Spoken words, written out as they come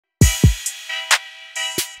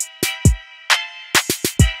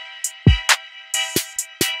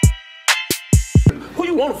Who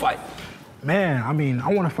you want to fight? Man, I mean,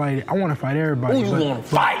 I want to fight everybody. Who you want to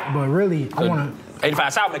fight? But really, I want to.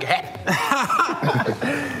 85 South make it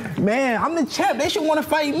happen. Man, I'm the champ. They should want to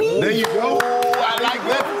fight me. There you go. I like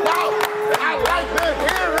that. I like that.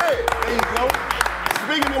 Hear it. There you go.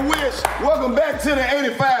 Speaking of which, welcome back to the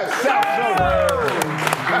 85 South Show.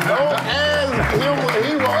 Don't ask him what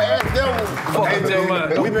he won't ask them.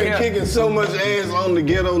 We've been kicking so much ass on the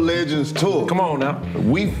Ghetto Legends tour. Come on now.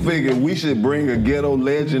 We figured we should bring a ghetto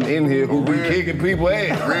legend in here who be kicking people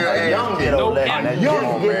ass. Real ass. Young ghetto legend.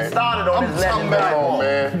 Young getting started on this legend.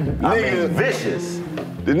 Man. Nigga, vicious.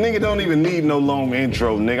 The nigga don't even need no long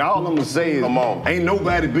intro, nigga. All I'm gonna say is, come on, ain't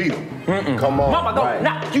nobody beat him. Come on. Mama gonna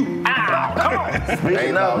knock you out. Come on.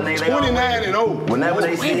 Speaking of, 29 and 0. Whenever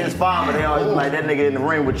they see his father, they always be like, that nigga in the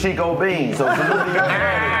ring with Chico Bean. So salute to your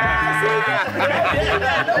daddy.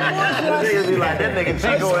 Niggas be like, that nigga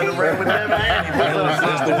Chico in the ring with Devin Haney.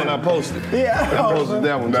 That's the one I posted. Yeah. I posted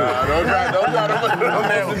that one too. Nah, don't try to put it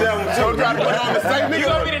on the same You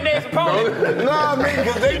gonna be the next opponent? Nah, man,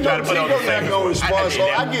 because they know Chico not gonna respond. So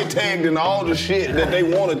I get tagged in all the shit that they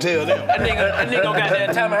want to tell them. That nigga got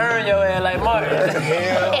that time of her in your ass like Martin.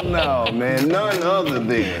 Hell no, man. None other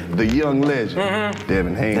than the young legend,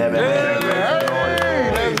 Devin Haney. Devin Haney.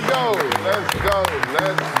 Hey, let's go.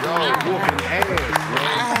 Whooping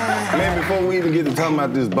ass, man, before we even get to talking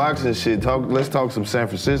about this boxing shit, let's talk some San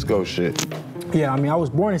Francisco shit. Yeah, I mean, I was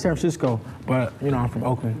born in San Francisco, but, you know, I'm from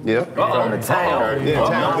Oakland. Yeah. From the town. Yeah,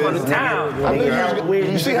 town from the town.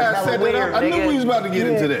 You see how I set that up? I knew we was about to get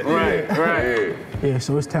into that. Right. Yeah,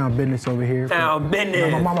 so it's town business over here. Town business.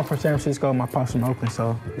 You know, my mama from San Francisco, my pop's from Oakland,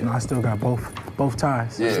 so, you know, I still got both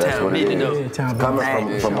ties. Yeah, that's what it is. Yeah, town Coming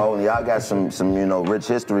business. from Oakland, y'all got some you know, rich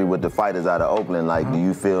history with the fighters out of Oakland. Like, do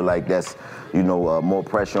you feel like that's, you know, more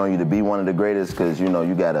pressure on you to be one of the greatest? Because, you know,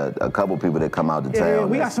 you got a couple people that come out to town. Yeah,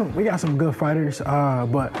 we got some good fighters,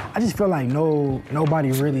 but I just feel like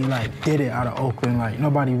nobody really like did it out of Oakland. Like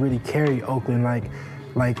nobody really carried Oakland like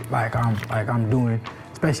I'm doing,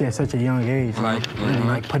 especially at such a young age. Really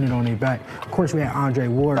like putting it on their back. Of course, we had Andre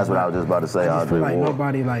Ward. That's what I was just about to say. I just feel Andre like Ward.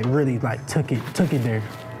 nobody like really like took it there.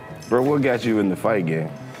 Bro, what got you in the fight game?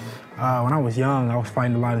 When I was young, I was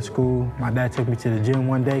fighting a lot in school. My dad took me to the gym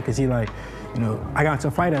one day because he like, you know, I got into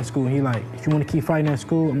a fight at school. And he like, if you want to keep fighting at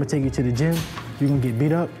school, I'm gonna take you to the gym. You're gonna get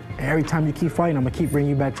beat up. And every time you keep fighting, I'm gonna keep bringing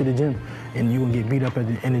you back to the gym. And you're gonna get beat up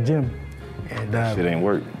in the gym. And shit ain't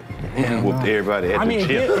work. Whooped everybody at the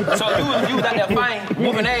gym. So you was out there fighting,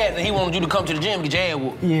 whooping ass, and he wanted you to come to the gym and get your ass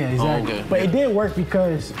whooped. Yeah, exactly. Oh, okay. But it did work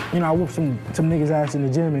because, you know, I whooped some niggas' ass in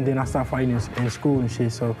the gym, and then I stopped fighting in school and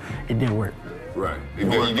shit, so it did work. Right. You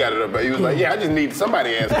got it up. He was like, yeah, I just need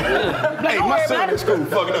somebody asking. Hey, my son in school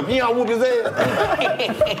fucking up. He don't whoop his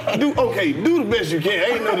ass. do the best you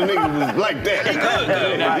can. Ain't no nigga was like that.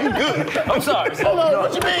 He good. I'm sorry. Hold on,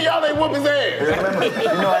 what you mean y'all ain't whoop his ass? Remember,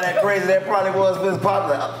 you know how that crazy that probably was for his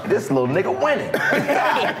pop? This little nigga winning.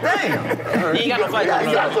 Damn. You ain't got no fight.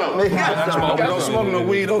 He got something. Don't smoke no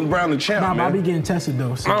weed on Brown the Champ, Nah, man. I be getting tested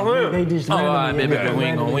though. So they just all right, baby. We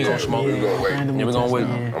ain't gonna smoke. Yeah, we gonna wait.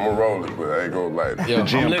 I'm gonna roll it, but I ain't gonna light it. Yeah, The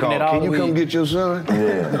gym call. Can you come get your son?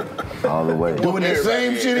 Yeah, all the way. Doing that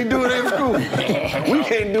same shit he doing at school. We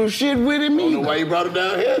can't do shit with him either. I don't know why you brought it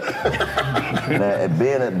down here. Now,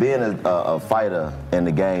 being a fighter in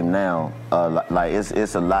the game now, like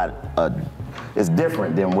it's a lot. It's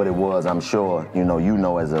different than what it was. I'm sure you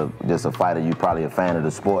know as just a fighter, you're probably a fan of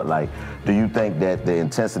the sport. Like, do you think that the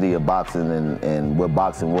intensity of boxing and what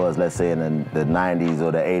boxing was, let's say in the 90s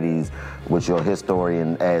or the 80s, with your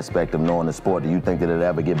historian aspect of knowing the sport, do you think that it'll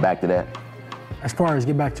ever get back to that? As far as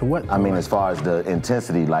get back to what? I mean, as far as the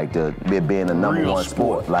intensity, like it being the number one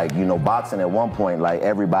sport. Like, you know, boxing at one point, like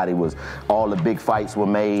all the big fights were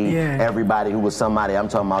made. Yeah. Everybody who was somebody, I'm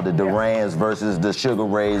talking about the Durans versus the Sugar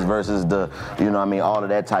Rays versus the, you know what I mean, all of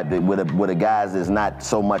that type. With the guys, it's not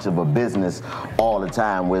so much of a business all the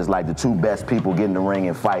time, where it's like the two best people get in the ring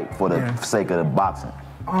and fight for the sake of the boxing.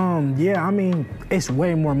 Yeah, I mean, it's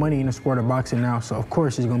way more money in the sport of boxing now, so of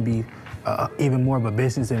course it's gonna be even more of a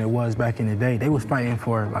business than it was back in the day. They was fighting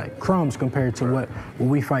for like crumbs compared to what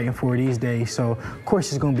we fighting for these days. So of course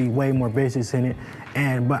it's gonna be way more business in it.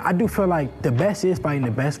 But I do feel like the best is fighting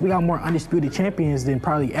the best. We got more undisputed champions than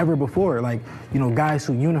probably ever before. Like, you know, guys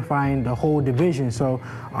who unifying the whole division. So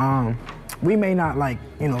we may not like,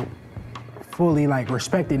 you know, fully like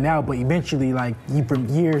respect it now, but eventually, like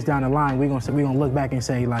years down the line, we're gonna look back and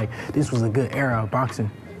say like this was a good era of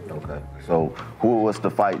boxing. Okay. So what's the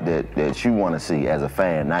fight that you want to see as a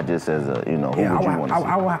fan, not just as a, you know, who would you want to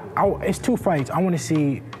see? It's two fights. I want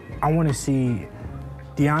to see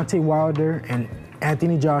Deontay Wilder and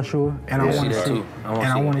Anthony Joshua, and I want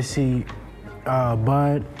to see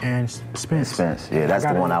Bud and Spence. Spence, yeah, that's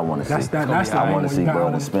the one I want to see. I want to see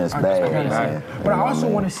Bud and Spence bad. But I also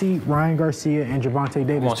want to see Ryan Garcia and Gervonta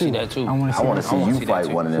Davis I want to see that too. I want to see you fight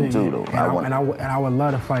one of them too, though. And I would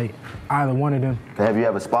love to fight either one of them. Have you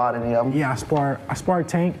ever sparred any of them? Yeah, I sparred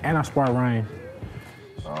Tank and I sparred Ryan.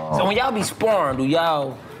 So when y'all be sparring, do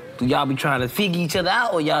y'all be trying to figure each other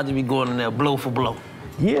out, or y'all just be going in there blow for blow?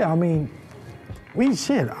 Yeah, I mean,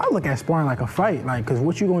 I look at sparring like a fight, like, cause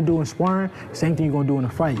what you gonna do in sparring, same thing you gonna do in a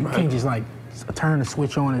fight. You can't just like turn the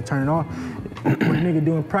switch on and turn it off. What a nigga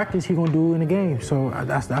do in practice, he gonna do in the game. So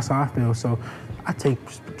that's how I feel. So I take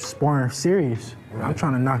sparring serious. I'm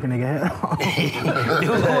trying to knock a nigga head off.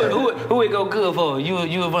 who would go good for? You or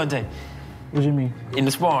Vontae? What you mean? In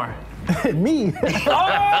the sparring? Me. Vontae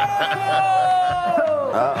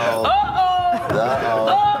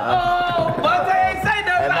ain't say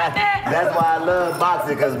nothing about that. That's why I love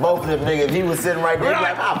boxing, because both of them niggas, if he was sitting right there, he'd be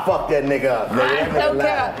like, I'll fuck that nigga up. Nigga.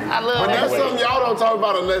 I love But that. that's something y'all don't talk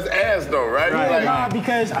about unless asked, though, right? Like, Nah,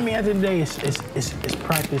 because, I mean, at the end of the day, it's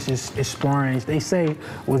practice, it's sparring. They say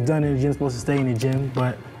what's done in the gym supposed to stay in the gym,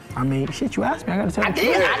 but I mean, shit, you asked me, I gotta tell you. I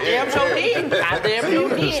damn sure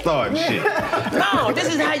did. Start shit. No,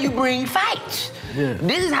 this is how you bring fights. Yeah.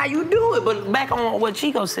 This is how you do it. But back on what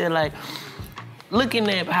Chico said, like, looking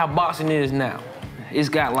at how boxing is now, it's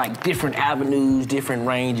got like different avenues, different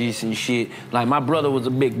ranges and shit. Like my brother was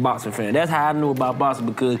a big boxing fan. That's how I knew about boxing,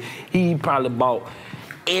 because he probably bought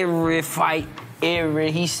every fight,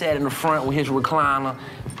 he sat in the front with his recliner,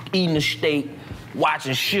 eating a steak,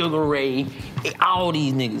 watching Sugar Ray, all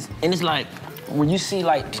these niggas. And it's like, when you see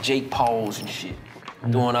like the Jake Pauls and shit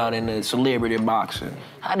doing out in the celebrity boxing,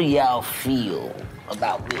 how do y'all feel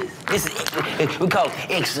about this? We call it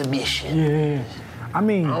exhibition. Yeah. I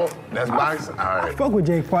mean, That's boxing? All I right. fuck with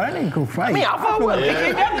Jake Paul. That nigga can fight. I mean, I fuck with him.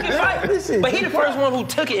 He definitely can fight. Listen, But he the first one who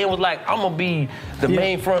took it and was like, I'm gonna be the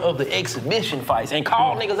main front of the exhibition fights and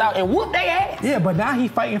call niggas out and whoop their ass. Yeah, but now he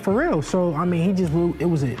fighting for real. So, I mean, it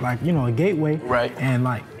was a gateway. Right. And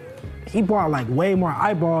like, he brought like way more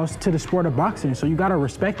eyeballs to the sport of boxing. So you gotta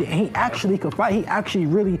respect it. And he actually could fight. He actually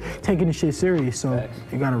really taking this shit serious. So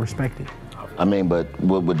you gotta respect it. I mean, but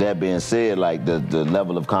with that being said, like the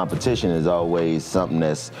level of competition is always something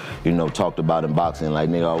that's, talked about in boxing. Like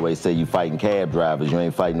nigga always say, you fighting cab drivers, you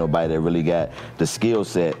ain't fighting nobody that really got the skill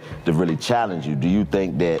set to really challenge you. Do you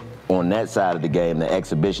think that on that side of the game, the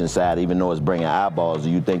exhibition side, even though it's bringing eyeballs,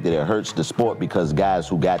 do you think that it hurts the sport because guys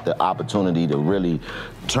who got the opportunity to really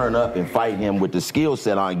turn up and fight him with the skill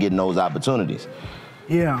set aren't getting those opportunities?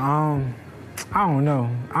 Yeah, I don't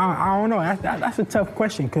know. I don't know. That's a tough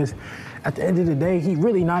question, because at the end of the day, he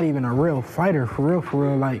really not even a real fighter, for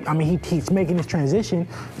real. Like, I mean, he's making this transition,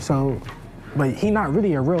 so, but he not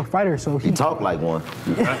really a real fighter, so He talk like one.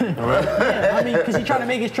 Yeah, I mean, because he trying to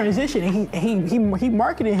make his transition, and he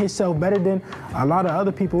marketing himself better than a lot of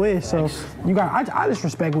other people is. So I just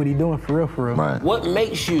respect what he doing, for real. Right. What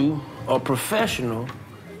makes you a professional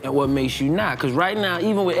and what makes you not? Because right now,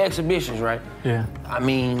 even with exhibitions, right? Yeah. I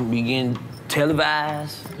mean, we getting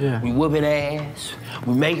televised, we whooping ass,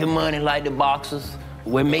 we making money like the boxers.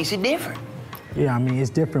 What makes it different? Yeah, I mean, it's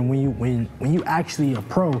different when you actually a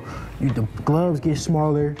pro. The gloves get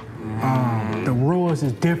smaller. The rules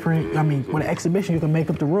is different. I mean, with an exhibition, you can make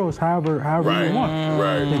up the rules however you want.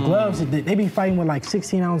 Right. The gloves, they be fighting with like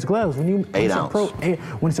 16-ounce gloves. When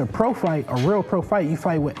it's a pro fight, a real pro fight, you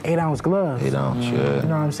fight with 8-ounce gloves. 8 ounce, yeah. You know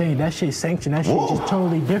what I'm saying? That shit's sanctioned. That shit just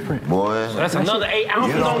totally different. Boy. So that's another 8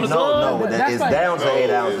 ounces on the glove? No, it's like, down to 8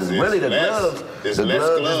 ounces. Really, the gloves. It's the less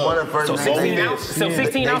gloves glove. is one of the first So 16 ounces. So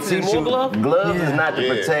 16 ounces is more glove? Gloves is not to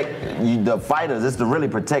protect the fighters. It's to really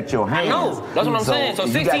protect your hands. I know. That's what I'm saying. So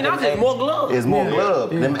 16 ounces is more gloves. It's more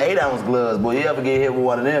gloves. Them 8-ounce gloves, boy, you ever get hit with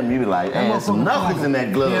one of them, you be like, man, some knuckles in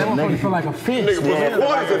that glove. Yeah, that nigga. motherfucker feel like a fist. Nigga put some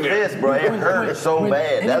quarters in there. Fist, bro. It hurt so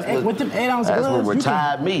bad. With them 8-ounce gloves, that's what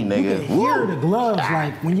retired me, nigga. You can hear the gloves,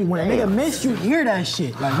 like when a nigga miss, you hear that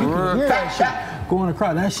shit. Like you can hear that shit going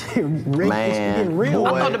across. That shit real.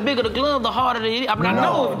 I thought the bigger the glove, the harder it is. I mean, I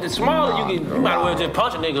know if the smaller you might as well just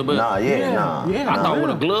punch a nigga, but I thought with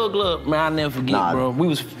a glove, man, I'll never forget, bro. We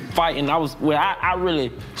was fighting. I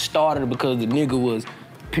really started because the nigga was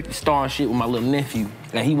starting shit with my little nephew,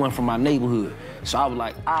 and he went from my neighborhood. So I was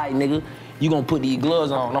like, all right, nigga, you gonna put these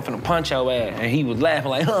gloves on, I'm finna punch your ass. And he was laughing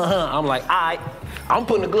like, huh. I'm like, all right, I'm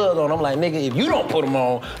putting the gloves on. I'm like, nigga, if you don't put them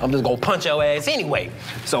on, I'm just gonna punch your ass anyway.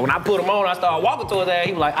 So when I put them on, I started walking to his ass.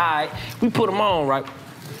 He was like, all right, we put them on, right?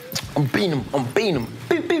 I'm beating him.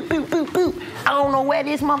 Boop, boop, boop, boop, boop. I don't know where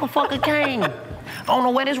this motherfucker came. I don't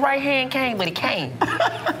know where this right hand came, but it came.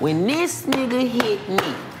 When this nigga hit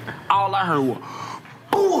me, all I heard was,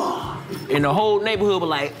 boo! And the whole neighborhood was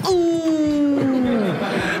like, ooh.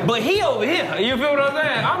 But he over here, you feel what I'm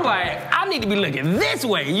saying? I'm like, I need to be looking this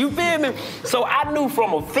way, you feel me? So I knew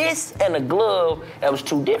from a fist and a glove, that was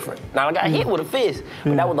two different. Now I got hit with a fist,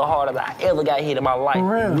 but that was the hardest I ever got hit in my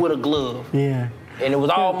life with a glove. Yeah. And it was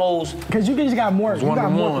almost... Because you just got more,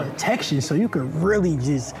 more protection, so you could really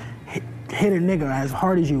just hit a nigga as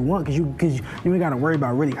hard as you want, because you ain't got to worry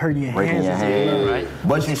about really hurting your hands. Right.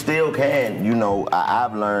 But you still can, you know,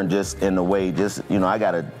 I've learned just in the way, just, you know, I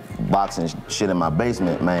got a boxing shit in my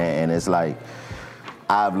basement, man, and it's like,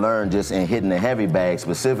 I've learned just in hitting the heavy bag,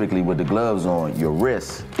 specifically with the gloves on, your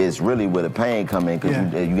wrist is really where the pain come in, because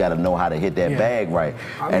you got to know how to hit that bag right.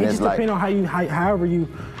 I mean, and it's like, depending on however you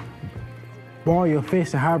ball your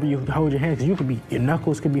fist and however you hold your hands, because you could be, your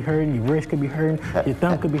knuckles could be hurting, your wrist could be hurting, your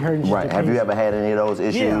thumb could be hurting. Right. Have you ever had any of those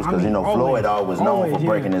issues? Because you know Floyd always known for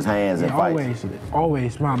breaking his hands in fights.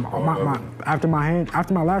 Always. After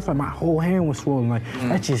my last fight, my whole hand was swollen. Like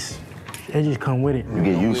that just come with it. You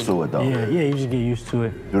get used to it though. Yeah, you just get used to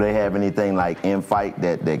it. Do they have anything like in fight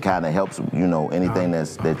that kind of helps? You know, anything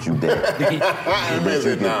that you did?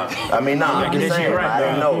 I mean, I'm just saying. I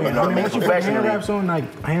don't know. You know, I mean, professionally. Hand wraps on,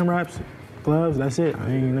 like hand wraps, gloves. That's it.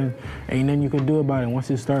 Ain't nothing you can do about it. Once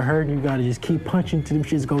it start hurting, you gotta just keep punching till them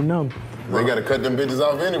shits go numb. They gotta cut them bitches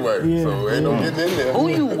off anyway, so ain't no getting in there. Who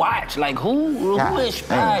you watch? Like who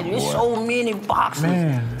inspired you? There's so many boxers.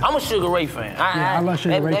 Man. I'm a Sugar Ray fan. I love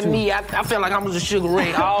Sugar Ray too. Me, I feel like I'm a Sugar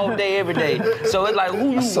Ray all day, every day. So it's like,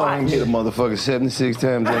 who you watch? I saw him hit a motherfucker 76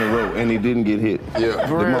 times in a row, and he didn't get hit. Yeah.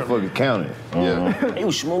 The motherfucker counted. Yeah. He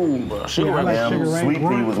was smooth, bro. Sugar Ray. Like Sugar Ray. Sweet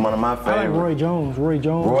Pea was one of my favorites. I like Roy Jones. Roy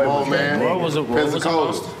was man. Roy was a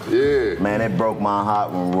Pensacola. Yeah. Man, it broke my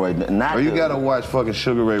heart when Roy. You gotta watch fucking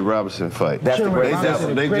Sugar Ray Robinson fight. That's the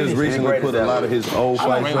greatest. They just recently put a lot of his old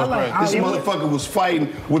fights up. This motherfucker was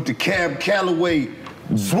fighting with the Cab Calloway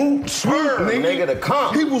swoop, nigga, the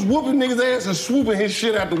comp. He was whooping niggas' ass and swooping his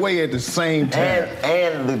shit out the way at the same time.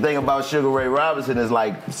 And the thing about Sugar Ray Robinson is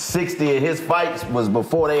like 60 of his fights was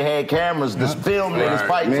before they had cameras to film niggas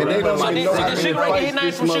fighting. Man, they don't Did know how many Sugar Ray get his fights name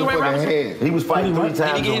this from Sugar Ray motherfucker Robinson? had. He was fighting 3 times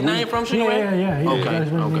Did he get his name from Sugar Ray? Yeah.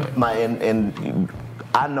 Okay. And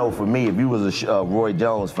I know for me, if you was a Roy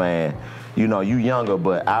Jones fan, you know, you younger,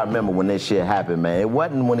 but I remember when this shit happened, man. It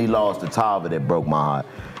wasn't when he lost to Tarver that broke my heart.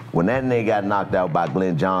 When that nigga got knocked out by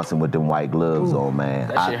Glenn Johnson with them white gloves on,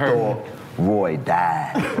 man, I thought Roy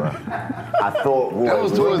died, bro. I thought Roy that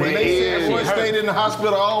was towards the dead. end. Roy stayed in the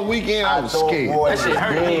hospital all weekend. I was scared. Roy was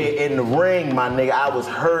dead in the ring, my nigga. I was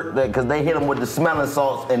hurt because they hit him with the smelling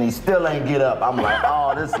salts and he still ain't get up. I'm like,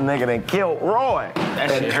 oh, this nigga done killed Roy. That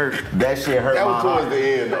shit hurt. That shit hurt That my was heart. towards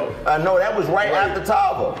the end, though. No, that was right after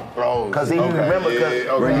Tarver. Oh, because he remember. You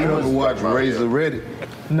ever watch Razor Reddit?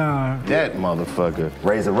 Nah. That motherfucker.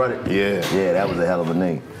 Razor Reddit? Yeah, that was a hell of a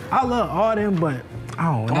nigga. I love all them, but I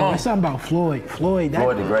don't know. There's something about Floyd. Floyd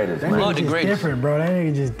the greatest, man. Floyd the just greatest. different, bro. That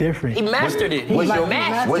nigga just different. He mastered it.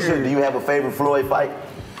 What's your do you have a favorite Floyd fight?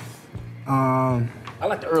 I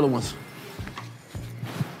like the early ones.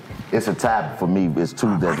 It's a tie for me. It's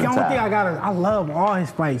two that's a tie. I love all his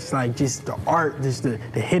fights, like just the art, just the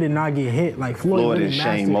hit and not get hit. Like Floyd really and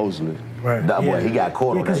Shane Mosley. Right. Boy, he got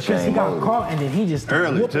caught on that because he got caught and then he just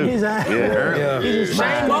early whooped too. His ass. Yeah, early.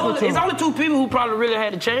 Shane Mosley. It's only 2 people who probably really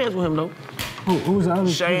had a chance with him though. Who's the other?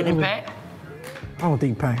 Shane and Pat. I don't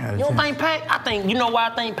think Pac had a chance. You don't think Pac? I think, you know why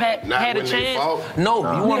I think Pac had a chance? No,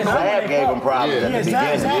 you want to know? Zab gave him problems at the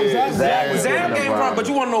beginning. Zab gave him problems, but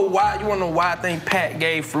you want to know why? You want to know why I think Pac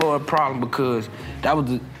gave Floyd a problem? Because that was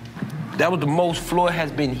the most Floyd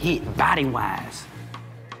has been hit body-wise.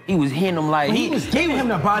 He was hitting him like he was giving him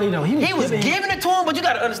the body though. He was giving it to him, but you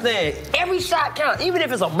gotta understand, every shot counts. Even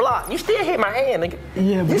if it's a block, you still hit my hand, nigga.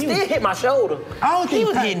 Yeah, but you still hit my shoulder. I don't think he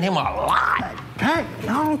was hitting him a lot. Pac,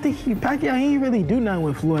 I don't think Pacquiao, he ain't really do nothing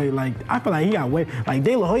with Floyd. Like, I feel like he got way, like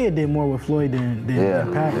De La Hoya did more with Floyd than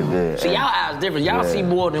Pac. See, y'all eyes different. Y'all see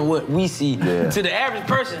more than what we see. To the average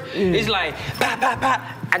person, it's like, bah,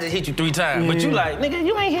 I just hit you 3 times. But you like, nigga,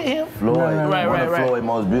 you ain't hit him. Floyd, one of Floyd's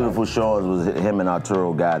most beautiful shows was him and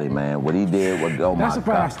Arturo Gotti, man. What he did was, oh my God. That's the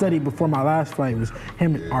part I studied before my last fight was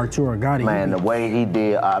him and Arturo Gotti. Man, the way he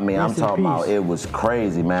did, I mean, I'm talking about, it was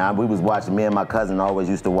crazy, man. We was watching, me and my cousin always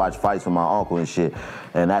used to watch fights with my uncle and shit.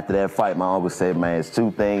 And after that fight, my uncle said, man, it's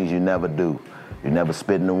 2 things you never do. You never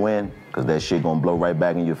spit in the wind, because that shit gonna blow right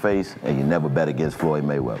back in your face, and you never bet against Floyd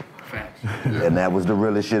Mayweather. Facts. And that was the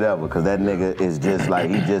realest shit ever, because that nigga is just like,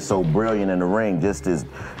 he's just so brilliant in the ring.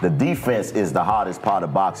 The defense is the hardest part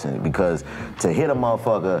of boxing, because to hit a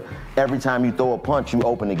motherfucker, every time you throw a punch, you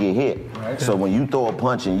open to get hit. Right. So when you throw a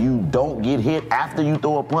punch and you don't get hit after you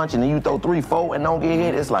throw a punch, and then you throw 3, 4 and don't get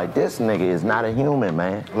hit, it's like, this nigga is not a human,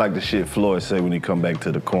 man. Like the shit Floyd said when he come back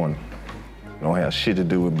to the corner. Don't have shit to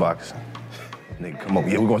do with boxing. Nigga come over,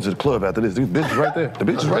 yeah, we're going to the club after this. The bitch is right there. The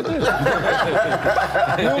bitch is right there.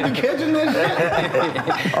 You don't be catching that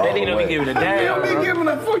shit? They need to be giving a damn. You don't be giving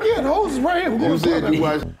a fuck, yeah, the hose is right here. You said you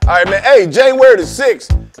watched. All right, man. Hey, January the 6th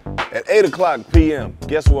at 8 o'clock p.m.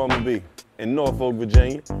 Guess where I'm going to be? In Norfolk,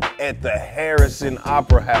 Virginia, at the Harrison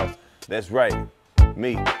Opera House. That's right,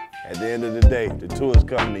 me. At the end of the day, the tour is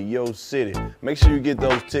coming to your city. Make sure you get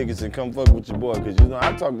those tickets and come fuck with your boy, because you know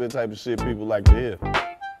I talk the type of shit people like to hear.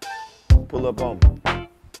 Pull up on me.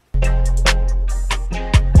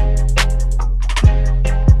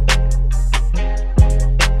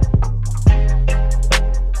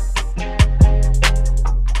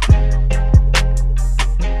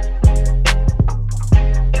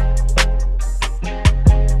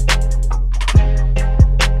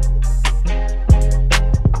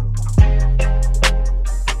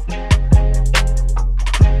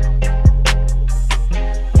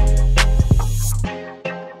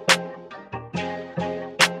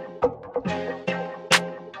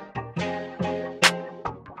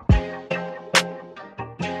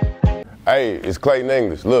 Hey, it's Clayton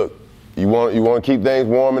English. Look, you want to keep things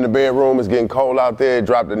warm in the bedroom. It's getting cold out there. It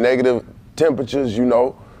dropped to negative temperatures, you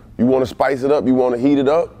know. You want to spice it up. You want to heat it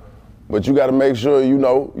up. But you got to make sure, you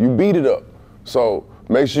know, you beat it up. So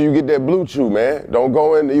make sure you get that Blue Chew, man. Don't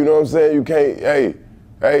go in, you know what I'm saying? You can't,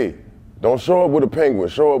 hey, don't show up with a penguin.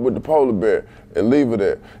 Show up with the polar bear and leave it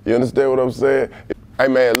there. You understand what I'm saying? Hey,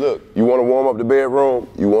 man, look, you want to warm up the bedroom.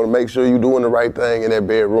 You want to make sure you're doing the right thing in that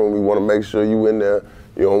bedroom. You want to make sure you in there.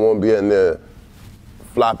 You don't want to be in there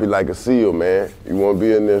floppy like a seal, man. You want to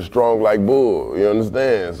be in there strong like bull, you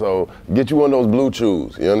understand? So get you one of those Blue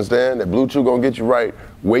Chews, you understand? That Blue Chew gonna get you right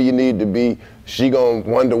where you need to be. She gonna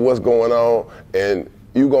wonder what's going on, and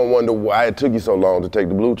you gonna wonder why it took you so long to take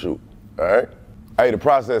the Blue Chew, all right? Hey, the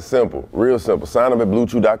process is simple, real simple. Sign up at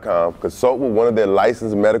BlueChew.com, consult with one of their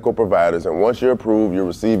licensed medical providers, and once you're approved, you'll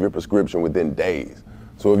receive your prescription within days.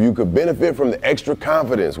 So if you could benefit from the extra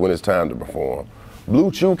confidence when it's time to perform,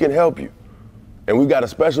 Blue Chew can help you. And we got a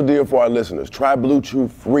special deal for our listeners. Try Blue Chew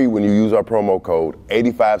free when you use our promo code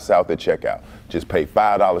 85South at checkout. Just pay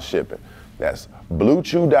 $5 shipping. That's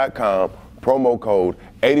BlueChew.com, promo code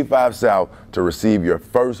 85South to receive your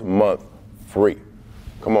first month free.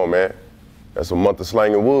 Come on, man. That's a month of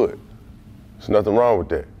slanging wood. There's nothing wrong with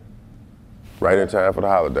that. Right in time for the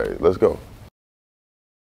holidays. Let's go.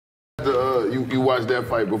 You watched that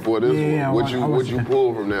fight before this one. What you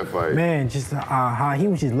pulled from that fight? Man, just how he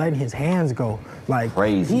was just letting his hands go. Like,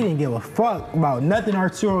 crazy. He didn't give a fuck about nothing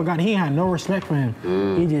Arturo got. He had no respect for him.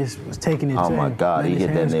 He just was taking it to him. Oh my God, he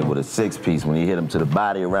hit that nigga with a 6-piece when he hit him to the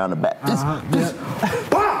body around the back. Wow,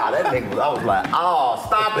 that nigga was, I was like, oh,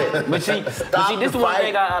 stop it. But see, this is one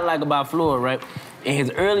thing I like about Floyd, right? In his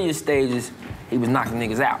earlier stages, he was knocking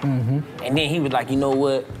niggas out. And then he was like, you know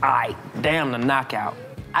what? All right, damn the knockout.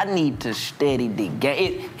 I need to steady the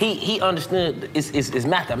game. He understood it's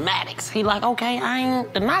mathematics. He like, okay,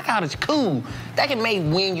 the knockout is cool. That can make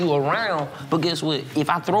win you around, but guess what? If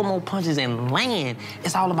I throw more punches and land,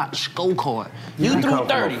 it's all about the scorecard. You threw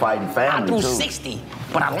 30, I threw 60,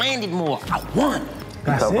 but I landed more. I won.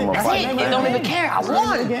 That's it. They don't even care. I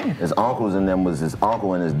won. His uncles and them was his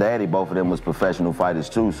uncle and his daddy. Both of them was professional fighters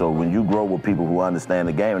too. So when you grow with people who understand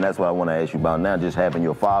the game, and that's what I want to ask you about now, just having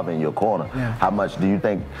your father in your corner. How much do you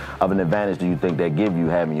think of an advantage do you think that give you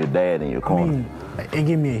having your dad in your corner? I mean, it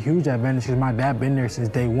gave me a huge advantage because my dad been there since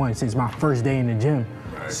day one, since my first day in the gym.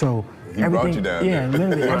 Right. So he brought you down there.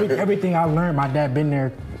 Literally everything I learned, my dad been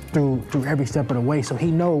there through every step of the way, so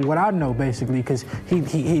he know what I know basically, because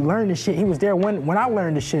he learned the shit. He was there when I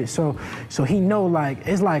learned the shit, so he know, like,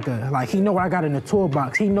 it's like he know what I got in the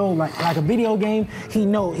toolbox. He know like a video game. He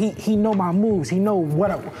know my moves. He know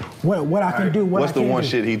what I can do. What's the one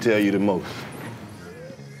shit he tell you the most?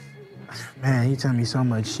 Man, he tell me so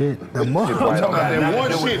much shit. The most. I'm talking about that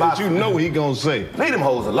one shit that you know he gonna say. Leave them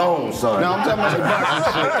hoes alone, son. No, I'm talking about the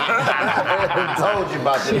boxing shit. I told you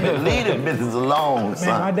about that. Leave them bitches alone, son.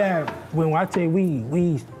 Man, my dad, when I tell you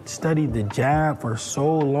we studied the jab for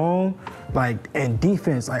so long, like, and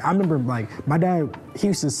defense. Like, I remember, like, my dad, he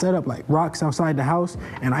used to set up like rocks outside the house,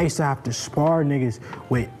 and I used to have to spar niggas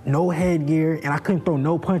with no headgear, and I couldn't throw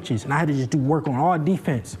no punches, and I had to just do work on all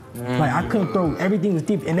defense. Like, I couldn't throw, everything was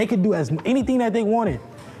deep, and they could do anything that they wanted.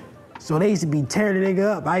 So they used to be tearing the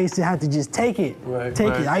nigga up. I used to have to just take it.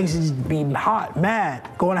 Take it. I used to just be hot, mad,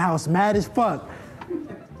 go in the house mad as fuck.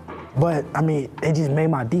 But, I mean, it just made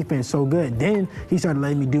my defense so good. Then he started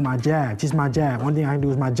letting me do my jab, just my jab. One thing I can do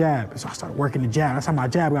is my jab. So I started working the jab. That's how my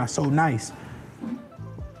jab got so nice.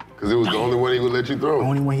 Because it was the only one he would let you throw? The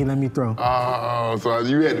only one he let me throw. Oh, so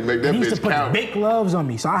you had to make that bitch count. He used to put big gloves on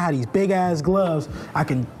me. So I had these big-ass gloves.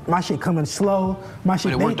 My shit coming slow. My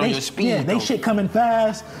shit, but it worked on your speed, yeah, they shit coming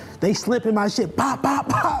fast. They slipping my shit, pop, pop,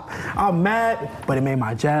 pop. I'm mad, but it made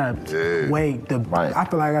my jab I feel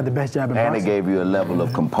like I got the best jab in boxing. And it gave you a level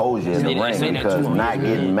of composure in the ring because not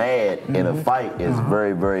getting mad in a fight is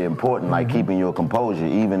very, very important. Like keeping your composure,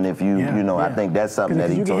 even if you know, I think that's something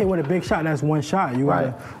that he you get hit with a big shot, that's one shot. You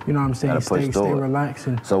gotta, you know what I'm saying, stay relaxed.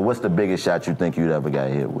 So what's the biggest shot you think you'd ever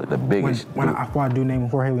got hit with? The biggest? When I fought a dude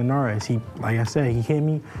named Jorge Linares, like I said, he hit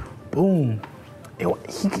me, boom. I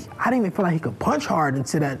didn't even feel like he could punch hard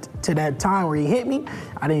until that time where he hit me.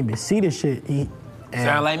 I didn't even see the shit.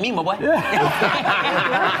 Sound like me, my boy. I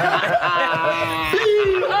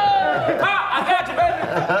got you,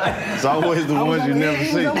 baby. It's always the ones you never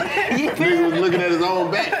see. Nigga was looking at his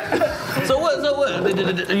own back. So what?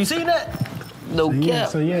 You seen that? No cap.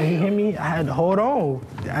 So he hit me. I had to hold on.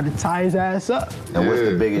 I had to tie his ass up. And what's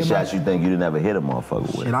the biggest shot you think you didn't ever hit a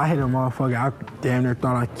motherfucker with? Shit, I hit a motherfucker. I damn near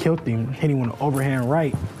thought I killed him. Hit him with an overhand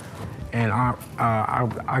right. And I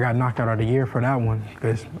got knocked out of the year for that one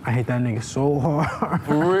because I hit that nigga so hard.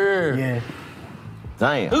 For real? Yeah.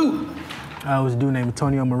 Damn. Who? I was a dude named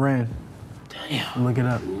Antonio Moran. Damn. Look it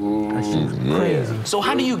up. That shit's crazy. So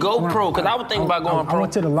how do you go pro? Because I would think about going pro. I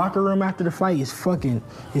went to the locker room after the fight. His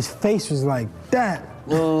face was like that.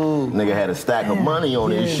 Nigga had a stack of money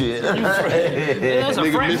on his shit.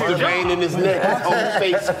 Nigga missed the vein in his neck, his whole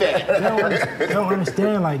face fat. They don't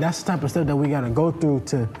understand, like, that's the type of stuff that we gotta go through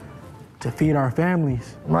to feed our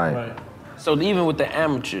families. Right. So even with the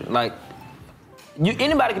amateur, like,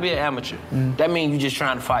 anybody can be an amateur. That means you're just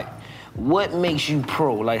trying to fight. What makes you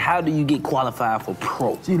pro? Like, how do you get qualified for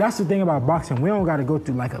pro? See, that's the thing about boxing. We don't gotta go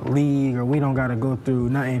through like a league, or we don't gotta go through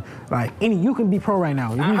nothing. Like, you can be pro right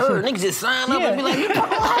now. I heard niggas just sign up and be like, you pro?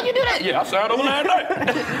 How you do that? Yeah, I signed up last night.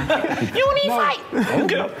 You don't need fight.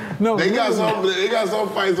 Okay. No, They got some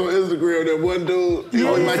fights on Instagram. That one dude, he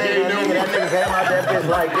was like, that nigga came out that bitch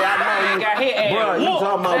like, I know you. Got hit ass. Bro, you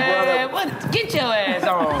talking about brother? Get your ass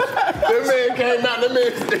on. That man came out, that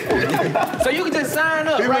man. So you can just sign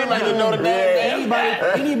up, He right? like to know the damn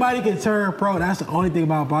Anybody can turn pro. That's the only thing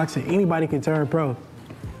about boxing. Anybody can turn pro.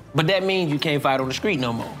 But that means you can't fight on the street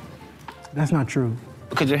no more. That's not true.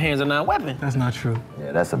 Because your hands are not a weapon. That's not true.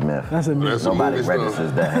 Yeah, that's a myth. That's a myth. Nobody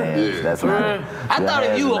registers their hands. Yeah. That's not. I thought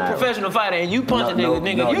if you a professional fighter and you punch a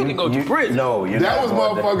nigga, you can go to prison. No, that was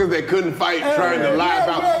motherfuckers that couldn't fight, trying to lie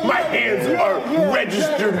about my hands are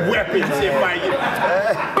registered weapons in my.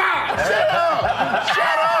 Bah! Shut up! Shut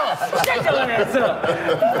up! Shut your ass up.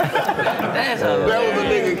 That's that was a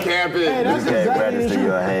nigga camping. Hey, that's exactly register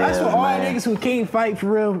your hands, That's for all man. niggas who can't fight for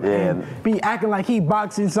real. And be acting like he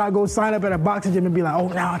boxing, so I go sign up at a boxing gym and be like, oh,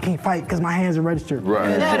 now I can't fight because my hands are registered.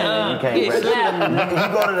 Right. You can't register.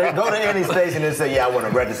 You go to any station and say, yeah, I want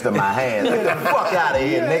to register my hands. Get the fuck out of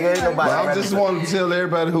here, nigga. Ain't nobody I just want to tell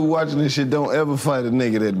everybody who watching this shit, don't ever fight a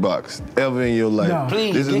nigga that box ever in your life. No.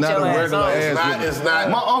 Please, this is not a regular ass. It's not.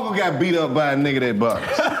 My uncle got beat up by a nigga that box.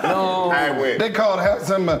 No. I went. They called the house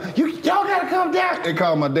somebody, y'all gotta come down. They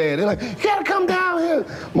called my dad. They're like, you gotta come down here.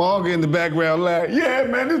 My uncle in the background like, yeah,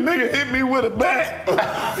 man, this nigga hit me with a bat.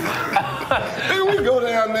 Then we go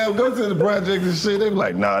down there, go to the project and shit. They be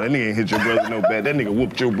like, nah, that nigga ain't hit your brother no bat. That nigga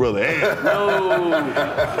whooped your brother ass.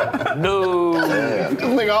 No. This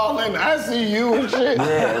nigga all in ICU and shit.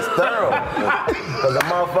 Yeah, it's thorough. Because the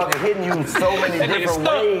motherfucker hitting you so many different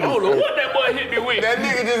ways. Hold on, what that boy hit me with? That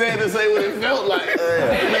nigga just had to say what it felt like.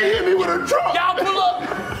 That nigga hit me with a truck. Y'all pull up.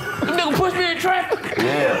 The nigga pushed me in traffic.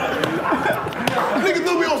 Yeah. Nigga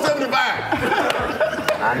threw me on 75.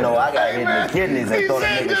 I know I got hit in the kidneys and thought a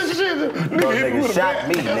nigga shot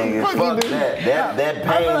me, nigga. Fuck that. That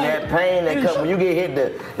pain that comes when you get hit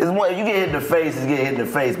you get hit in the face, it's get hit in the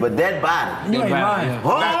face, but that body. You ain't lying.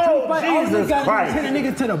 Oh, Jesus Christ. Hit a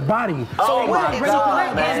nigga to the body. Oh my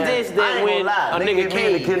God, man. Is this that when a nigga hit me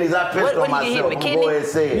in the kidneys, I pissed on myself. I'm going to go ahead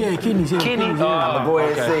and say it. Yeah, kidneys. I'm going to go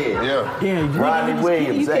ahead and say it. Yeah. Rodney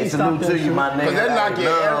Williams, hey, salute to you, my nigga. Cause that knock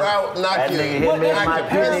your air out, That nigga hit me in my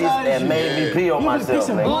kidneys and made me pee on myself,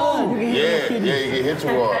 nigga. Yeah, you get hit too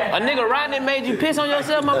hard. A nigga Rodney made you piss on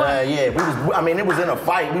yourself, my boy? Yeah, it was in a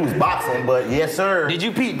fight. We was boxing, but yes, sir. Did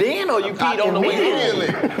you pee then or you peed on the way? Immediately.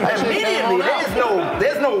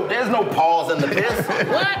 There's no pause in the piss.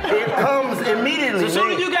 What? It comes immediately. So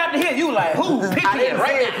soon as you got the hit, you like, who? Pick I didn't right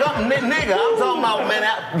say it come, nigga. I'm talking about, man,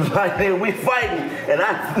 like, nigga, we fighting, and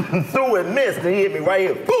I threw and missed, and he hit me right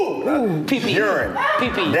here. Boom! Pee-pee. Urine.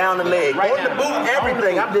 Pee-pee. Down the leg. Right on the boot,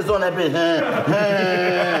 everything. I'm just on that bitch.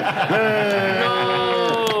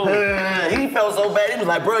 No. He felt so bad. He was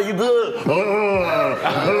like, bro, you good? Bro,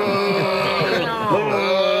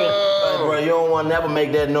 you don't want to never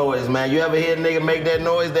make that noise, man. You ever hear a nigga make that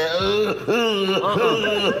noise? That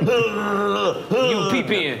You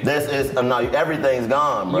peeping. No, everything's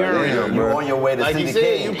gone, bro. You're on your way to like see you the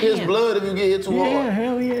said, king. you piss blood if you get hit too hard. Yeah,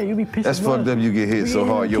 hell yeah, you be pissed. That's fucked up. You get hit so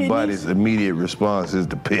hard, your body's immediate response is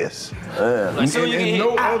to piss. Like, so you In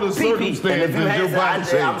no other circumstance does your body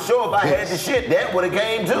say. I'm sure if I had the shit, that would have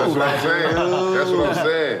came too. That's what I'm saying. That's what I'm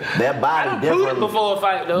saying. That body different. Before a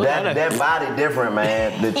fight, though. That body different,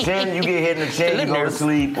 man. The chin, you get hit in the chin, you go to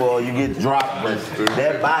sleep, or you get dropped. But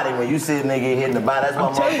that body, when you see a nigga get hit in the body, that's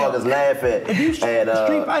why motherfuckers laugh at. If you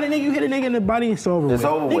street fight a nigga, you hit a nigga in the body, it's over with. It's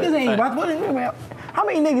over with. Niggas ain't about to. How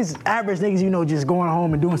many niggas, average niggas, you know, just going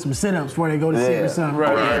home and doing some sit-ups before they go to sleep or something?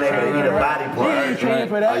 Right. They eat a body part. Yeah, you train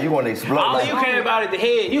for that. You want to explode. All you care about is the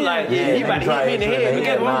head. You like, he about to hit me in the head. Look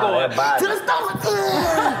at where I'm going. To the stomach.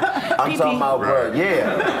 I'm talking about, bro,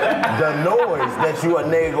 yeah. The noise that you a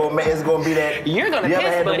nigga gonna make, it's gonna be that. You're gonna You piss,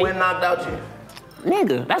 ever had buddy. the wind knocked out you?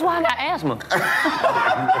 Nigga, that's why I got asthma.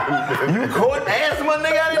 You caught asthma,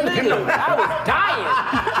 nigga? I didn't know. I was dying.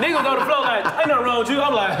 Niggas on the floor like, ain't nothing wrong with you.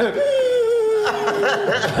 I'm like,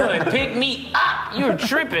 pick me up. You're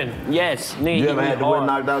tripping. Yes, nigga. You ever had the wind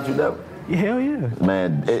knocked out you, Devin? Yeah, hell yeah.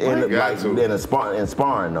 Man, in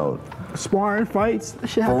sparring though. Sparring fights, that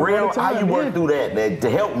shit For happen all real, the time, how you work yeah. through that to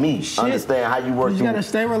help me understand how you work You through. gotta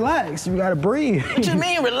stay relaxed. You gotta breathe. What you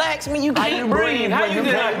mean, relax me? You can't breathe. How you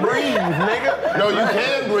can't breathe, nigga? No, you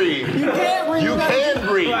can breathe. You can't breathe. You can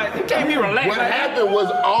breathe. You can't be relaxed. What happened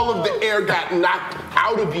was all of the air got knocked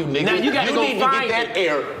out of you, nigga. Now you gotta go need to find get that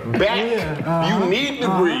air back. You need to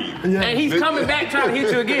breathe. Yeah. And he's coming back trying to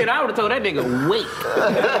hit you again. I would have told that nigga, wait.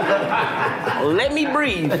 Let me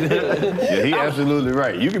breathe. Yeah, he absolutely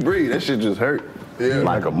right. You can breathe. That shit just hurt. Yeah.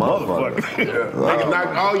 Like a motherfucker. Nigga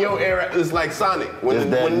knock all your air out. It's like Sonic. When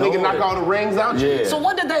nigga noise. knock all the rings out you. Yeah. So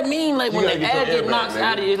what does that mean? Like when gotta the get your air air get back, knocked nigga.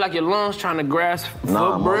 out of you, it's like your lungs trying to grasp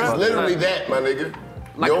Nah, for breath. It's literally that, my nigga.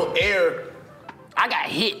 Like your air. I got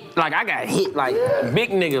hit like big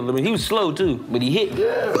nigga. I mean, he was slow too, but he hit.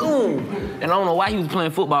 Boom. And I don't know why he was playing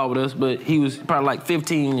football with us, but he was probably like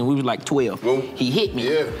 15 and we was like 12. Boom. He hit me.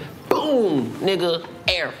 Yeah. Boom, nigga,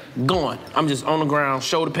 air, gone. I'm just on the ground,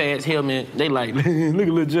 shoulder pads, helmet. They like, look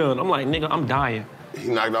at Lil John. I'm like, nigga, I'm dying. He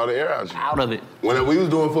knocked all the air out you. Out of it. When we was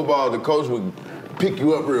doing football, the coach would pick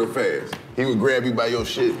you up real fast. He would grab you by your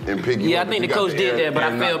shit and pick you up. Yeah, I think the coach did that, but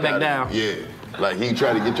I fell back down. Yeah. Like he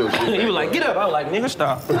tried to get your shit. He was like, get up. I was like, nigga,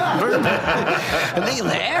 stop. Nigga,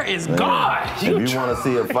 the air is gone. If you want to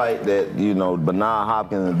see a fight that, you know, Bernard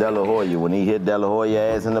Hopkins and De La Hoya, when he hit De La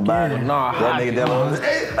Hoya ass in the body, Bernard that nigga De La Hoya,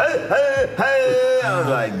 hey, I was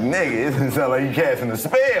like, nigga, it sound like you casting a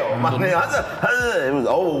spell. My nigga, it was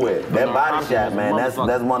over with. That body shot, man, that's one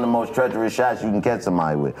of the most treacherous shots you can catch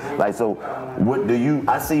somebody with. Like, so, what do you,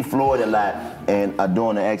 I see Floyd a lot and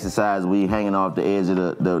doing the exercise, we hanging off the edge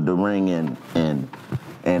of the ring and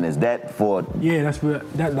is that for? Yeah,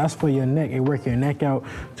 that's for your neck. It work your neck out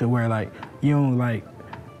to where like you don't like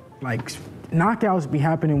knockouts be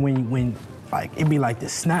happening when like it be like the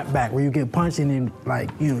snapback where you get punched and then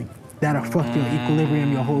like you know that'll fuck your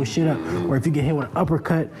equilibrium, your whole shit up. Or if you get hit with an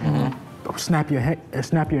uppercut, snap your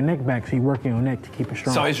neck back so you work your neck to keep it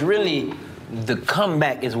strong. So it's really the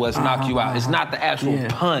comeback is what's knocked you out. It's not the actual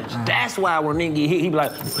punch. That's why when nigga get hit, he be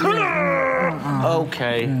like,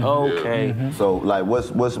 okay. So like,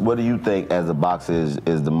 what do you think as a boxer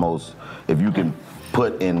is the most? If you can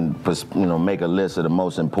put in, you know, make a list of the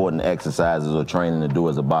most important exercises or training to do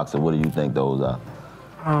as a boxer, what do you think those are?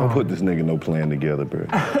 Don't put this nigga no plan together, bro.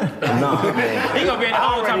 Nah, man. He gonna be in the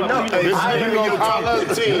whole time. This nigga gonna call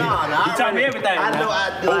us team. He taught me everything. I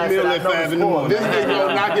know. Oatmeal at 5 in the morning. This nigga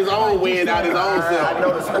gonna knock his own wind out his own self. I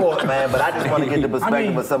know the sport, man, but I just want to get the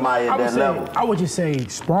perspective of somebody at that level. I would just say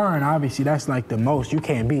sparring, obviously, that's like the most. You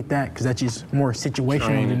can't beat that because that's just more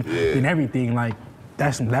situational than everything. Like,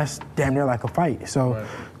 that's damn near like a fight. So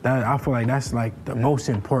that I feel like that's like the most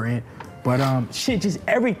important. But shit, just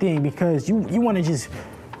everything, because you want to just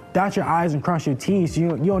dot your I's and cross your T's. You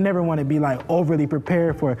don't never want to be like overly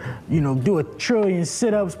prepared for, you know, do 1 trillion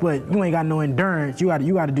sit-ups, but you ain't got no endurance. You got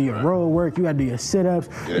to do your road work. You got to do your sit-ups.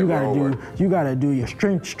 You got to do your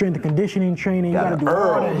strength and conditioning training. You got to do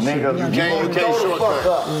all that shit. You can't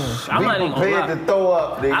shortcut. I'm not even gonna lie. Prepared to throw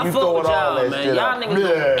up, then I you fuck throw with it all y'all, that man. shit Y'all up. niggas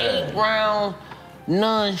go 8 rounds.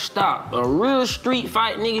 non-stop. A real street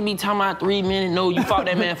fight, nigga be talking about 3 minutes. No, you fought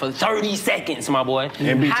that man for 30 seconds, my boy.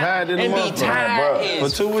 And be tired in the And be motherfucker, tired bro.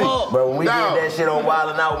 For 2 weeks. Bro, when we did that shit on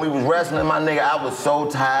Wild 'N Out, when we was wrestling, my nigga, I was so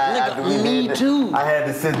tired. After we me did too. I had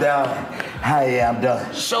to sit down. Hey, yeah, I'm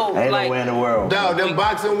done. So, ain't like, nowhere in the world. Dog, them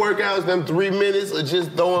boxing workouts, them 3 minutes of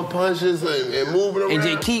just throwing punches and moving around. And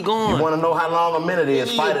just keep going. You want to know how long a minute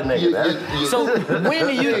is? Fight a nigga. So when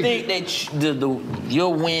do you think that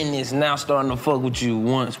your win is now starting to fuck with you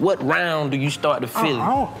once? What round do you start to feel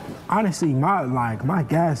it? Honestly, my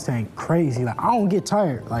gas tank crazy. Like, I don't get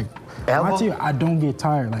tired. Like, when I tell you, I don't get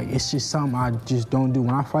tired. Like, it's just something I just don't do.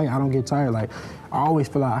 When I fight, I don't get tired. Like, I always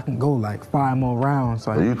feel like I can go like 5 more rounds.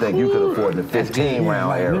 Like, So you think you could afford the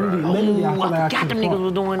 15-round era? Literally, I feel like I forgot them niggas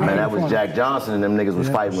was doing Man, that. that was Jack Johnson and them niggas was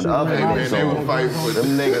fighting with oven mitts They on. were fighting with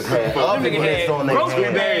Them niggas had oven mitts on their grocery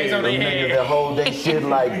head. bags on their Them head. niggas that hold their shit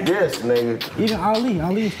like this, nigga. Even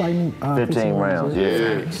Ali is fighting 15 rounds,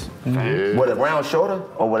 yeah. What, a round shorter?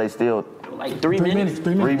 Or were they still Like 3 minutes?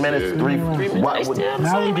 3 minutes. 3 minutes? They still the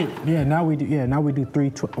Now same. we do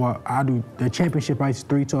 3. Well, I do the championship fights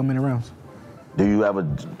 3 12-minute rounds. Do you ever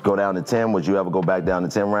go down to 10? Would you ever go back down to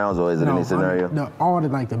 10 rounds, or is it any scenario? All the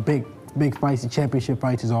big fights, the championship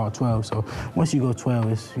fights is all 12. So once you go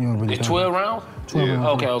 12, it's you don't really. It's 12 rounds? 12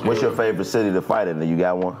 rounds. Okay. What's your favorite city to fight in? You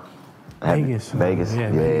got one? Vegas. Vegas? Yeah,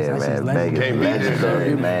 Yeah, Vegas. That's man. just Vegas.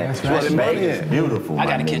 Legendary, man. That's Vegas, beautiful. I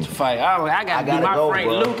gotta catch a fight. I gotta be my go, Frank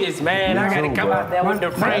bro. Lucas, man. I gotta come out there with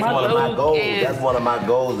the Frank That's one of my goals. Lucas. That's one of my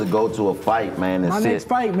goals, to go to a fight, man. My next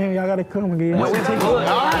fight, man, y'all gotta come and get All right,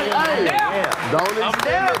 Don't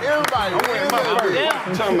extend it. Everybody.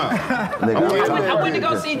 I went to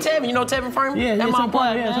go see Tevin. You know Tevin Freeman? Yeah, That's my Tevin boy,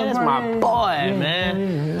 Freeman, man. yeah, That's Tevin my Freeman, boy, yeah.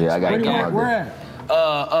 man. Yeah, I gotta come out Where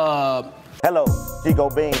there. at? Hello, Chico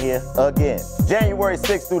Bean here again. January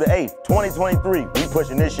 6th through the 8th, 2023. We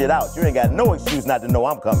pushing this shit out. You ain't got no excuse not to know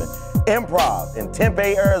I'm coming. Improv in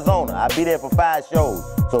Tempe, Arizona. I'll be there for 5 shows,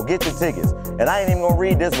 so get your tickets. And I ain't even gonna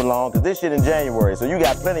read this one long, because this shit in January, so you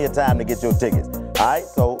got plenty of time to get your tickets. All right,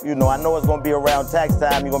 so, I know it's gonna be around tax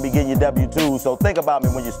time. You're gonna be getting your W-2, so think about me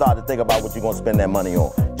when you start to think about what you're gonna spend that money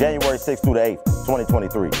on. January 6th through the 8th,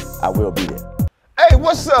 2023. I will be there. Hey,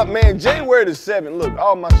 what's up, man? January the 7th. Look,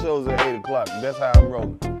 all my shows are 8 o'clock. That's how I'm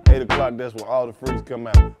rolling. 8 o'clock, that's when all the freaks come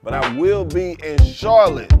out. But I will be in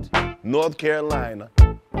Charlotte, North Carolina,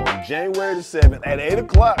 on January the 7th at 8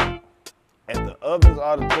 o'clock at the Ovens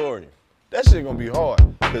Auditorium. That shit gonna be hard,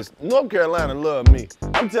 because North Carolina love me.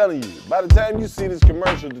 I'm telling you, by the time you see this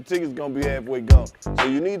commercial, the ticket's gonna be halfway gone. So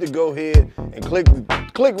you need to go ahead and click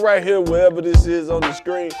right here, wherever this is on the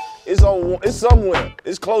screen. It's somewhere.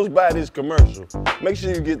 It's close by this commercial. Make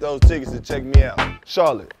sure you get those tickets and check me out.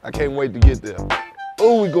 Charlotte, I can't wait to get there.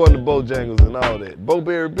 Oh, we going to Bojangles and all that.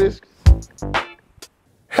 Bowberry biscuits.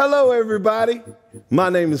 Hello, everybody. My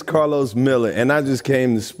name is Carlos Miller, and I just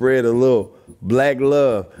came to spread a little black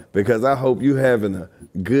love, because I hope you having a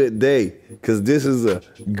good day, because this is a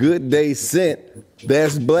good day sent.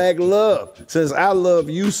 That's black love. Since I love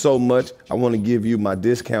you so much, I want to give you my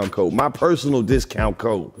discount code, my personal discount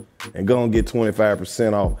code, and go and get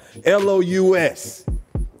 25% off. LOUS.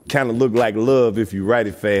 Kind of look like love if you write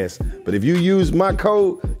it fast, but if you use my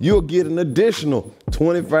code, you'll get an additional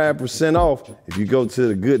 25% off if you go to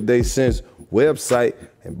the Good Day Sense website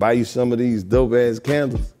and buy you some of these dope ass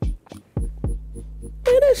candles.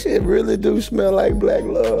 Man, that shit really do smell like black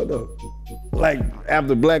love, though. Like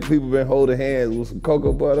after black people been holding hands with some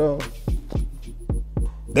cocoa butter on.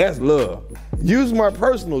 That's love. Use my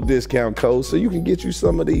personal discount code so you can get you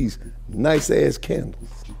some of these nice ass candles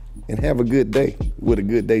and have a good day with a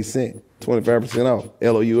Good Day Scent. 25% off,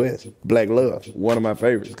 LOUS, black love. One of my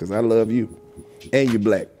favorites, because I love you. And you're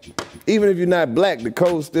black. Even if you're not black, the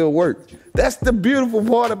code still works. That's the beautiful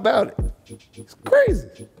part about it. It's crazy.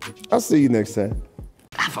 I'll see you next time.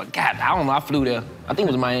 I forgot. I don't know. I flew there. I think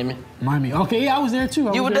it was Miami. Miami. Okay, yeah, I was there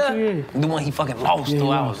too. You were there? Too, yeah. The one he fucking lost,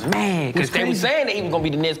 though. I was mad. Because they were saying that he was going to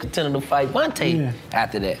be the next contender to fight Vontae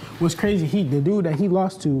after that. What's crazy, the dude that he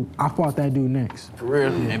lost to, I fought that dude next. For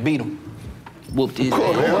real? Yeah. And beat him. Whooped his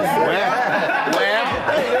ass.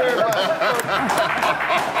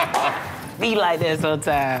 Be like that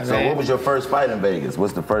sometimes, So man. what was your first fight in Vegas?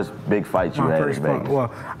 What's the first big fight you had in Vegas?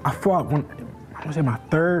 Well, I fought I was in my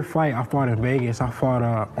 3rd fight I fought in Vegas. I fought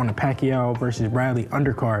on the Pacquiao versus Bradley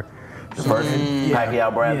undercard. The first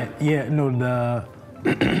Pacquiao Bradley? Yeah, no,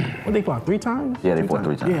 what they fought 3 times? Yeah, they fought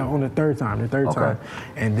 3 times. Yeah, on the 3rd time, time.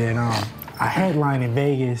 And then I headlined in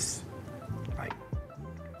Vegas like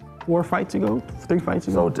 4 fights ago, 3 fights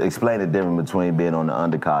ago. So to explain the difference between being on the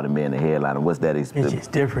undercard and being the headliner, what's that? It's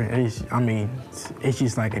just different. It's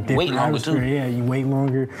just like a different Wait longer, atmosphere. too. Yeah, you wait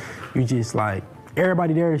longer. You just like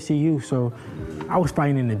everybody there to see you. So I was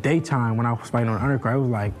fighting in the daytime when I was fighting on the undercard. It was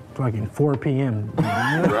like fucking 4 p.m.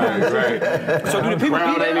 Right. So do the people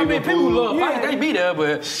be there? I mean, people love fight, they be there,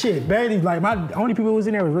 but shit, barely. Like my only people who was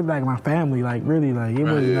in there was really like my family. Like really, like it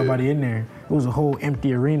wasn't nobody in there. It was a whole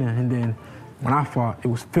empty arena. And then when I fought, it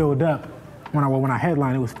was filled up. When I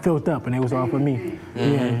headlined, it was filled up, and it was all for me. Yeah,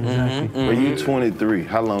 exactly. Well, you 23.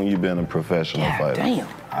 How long you been a professional fighter? Damn.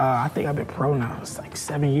 I think I've been pro now. It's like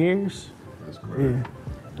 7 years. That's great. Yeah.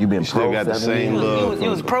 You been still got the same love. You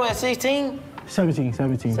was pro at 16? 17.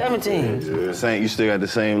 17. Yeah. You still got the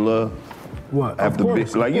same love? What? After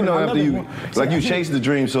you chased the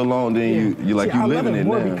dream so long, then you living it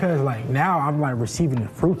now. Because like now I'm like receiving the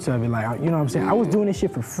fruits of it. Like you know what I'm saying? I was doing this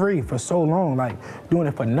shit for free for so long, like doing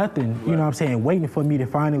it for nothing. You know what I'm saying? Waiting for me to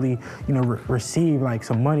finally, receive like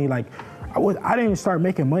some money. Like I didn't start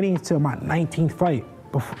making money until my 19th fight.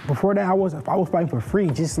 Before that, I was fighting for free,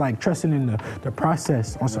 just like trusting in the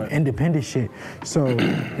process on some independent shit. So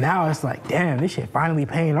now it's like, damn, this shit finally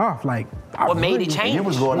paying off. Like, what made it change? You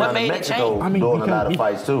was going down to Mexico doing a lot of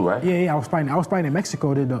fights too, right? Yeah, I was fighting in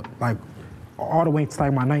Mexico, like all the way to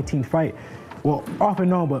like my 19th fight. Well, off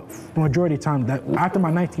and on, but majority of the time, after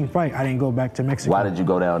my 19th fight, I didn't go back to Mexico. Why did you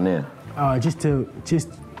go down there? Just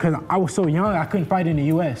because I was so young, I couldn't fight in the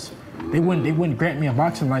U.S. They wouldn't grant me a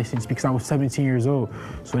boxing license because I was 17 years old.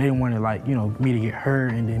 So they didn't want to me to get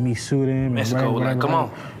hurt and then me sue them. Mexico, come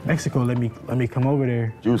on. Mexico let me come over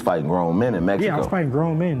there. You was fighting grown men in Mexico. Yeah, I was fighting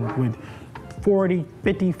grown men with 40,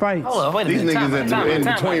 50 fights. Hold on, wait a These minute. niggas in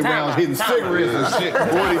between rounds hitting cigarettes and shit.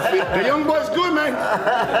 40, 50. The young boy's good, man.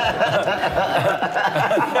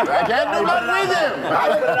 I can't do nothing with him. How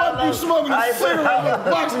the fuck you smoking a cigarette with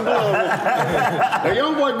a boxing glove? The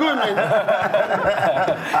young boy good, man.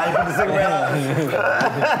 I ain't put the cigarette on.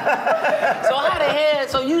 So how the hell,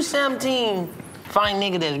 so you 17 fighting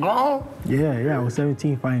nigga that's grown? Yeah, I was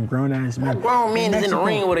 17 fighting grown ass men. Grown men is in the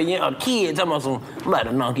ring with a kid talking about some, I'm about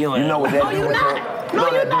to knock your ass. You know what that do? No, you're not. You know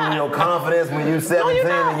what that do to your confidence when you 17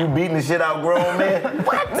 and you beating the shit out grown men?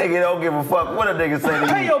 What? Nigga don't give a fuck what a nigga say to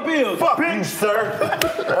you. Pay your bills. Fuck you, sir.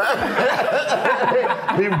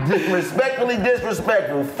 Be respectfully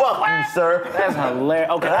disrespectful. Fuck you, sir. That's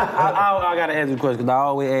hilarious. Okay, I gotta answer the question because I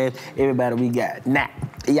always ask everybody we got. Now,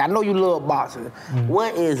 I know you love boxing.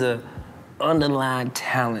 What is a underlying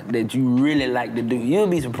talent that you really like to do? You'll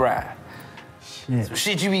be surprised. Shit. Some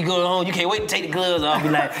shit you be going on, you can't wait to take the gloves off, be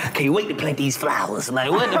like, can't wait to plant these flowers. Like,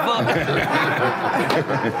 what the fuck?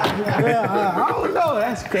 I don't know,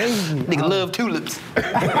 that's crazy. Nigga love tulips. I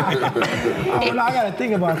don't know, I gotta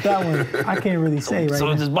think about that one. I can't really say right So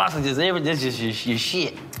now. this boxing that's just your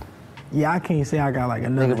shit. Yeah, I can't say I got like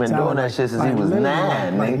another Nigga been talent. doing that shit since he was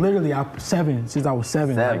 9, Like nigga. literally, since I was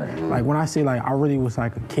 7. Like when I say like I really was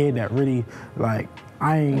like a kid that really like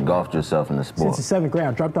I ain't Engulfed yourself in the sport. since the 7th grade.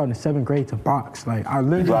 I dropped out in the 7th grade to box. Like I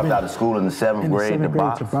literally You dropped out of school in the 7th grade to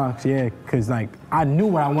box? Yeah, because like I knew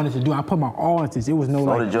what I wanted to do. I put my all into this. It was no So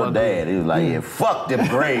like. did your dad. He was like, yeah, fuck them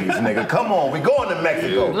grades, nigga. Come on, we going to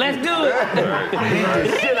Mexico. Let's do it.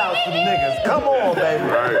 Beat the shit out some niggas. Come on, baby.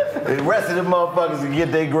 Right. The rest of them motherfuckers can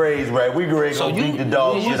get their grades right. We grades gonna beat the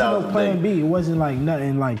dog It shit wasn't out no of plan them. B. It wasn't like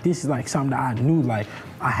nothing like this is like something that I knew like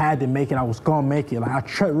I had to make it. I was gonna make it.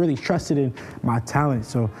 Like I really trusted in my talent.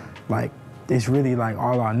 So like it's really like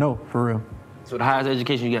all I know for real. So the highest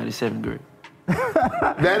education you got is 7th grade.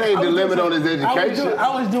 That ain't the limit on his education.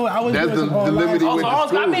 I was doing That's the limit he went to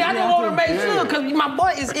school. I mean, I just want to make sure because my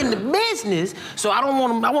boy is in the business, so I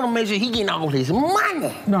want to make sure he getting all his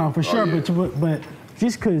money. No, for sure, but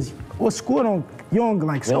just because school you don't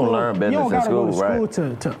like school. You don't learn business you don't gotta in go school,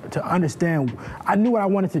 to school to understand. I knew what I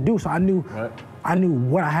wanted to do, so I knew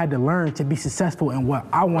what I had to learn to be successful in what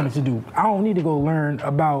I wanted to do. I don't need to go learn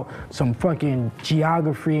about some fucking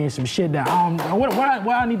geography and some shit that I don't know. What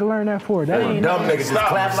I need to learn that for? That ain't Dumb nigga just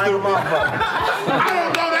clap like a motherfucker. I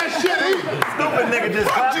don't know that shit either. Stupid nigga just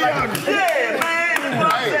clap like a yeah, man.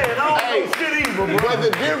 What I'm saying. I don't know shit either, bro. But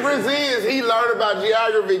the difference is he learned about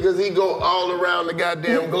geography because he go all around the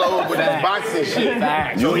goddamn globe with his boxing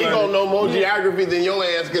shit. So he gonna know more geography than your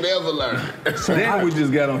ass could ever learn. Then we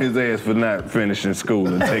just got on his ass for not finishing school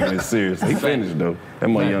and taking it serious. He finished though. That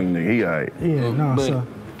my young nigga, he all right. Yeah, no.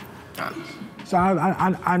 So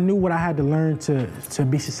I knew what I had to learn to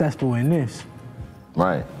be successful in this.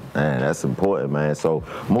 Right. Man, that's important, man. So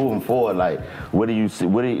moving forward, like, what do you see?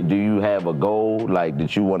 Do you have a goal, like,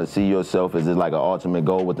 that you want to see yourself? Is it like an ultimate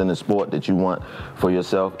goal within the sport that you want for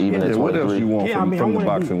yourself, even at 23? What else you want from the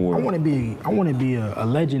boxing world? I want to be a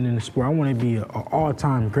legend in the sport. I want to be an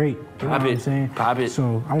all-time great. You know what I'm saying?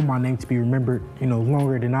 So I want my name to be remembered, you know,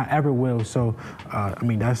 longer than I ever will. So, I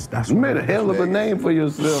mean, that's. You made a hell of a name for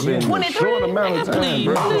yourself in a short amount of time,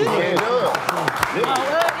 bro.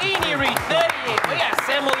 He ain't even reached 30 yet. We got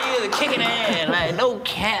 7 more years of kicking ass. Like, no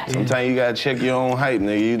cap. Sometimes you gotta check your own hype,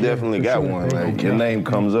 nigga. You definitely got one. Like, your name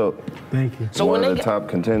comes up. Thank you. So one of the top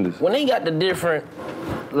contenders. When they got the different,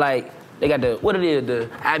 like, they got the, what it is, the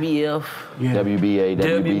IBF, WBA,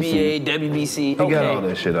 WBC. He got all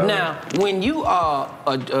that shit out. Now, when you are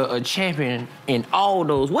a champion in all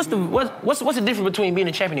those, what's the difference between being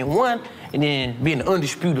a champion in one and then being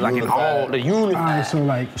undisputed, like in all the unified? So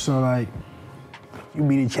like, you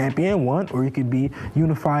be the champion one, or you could be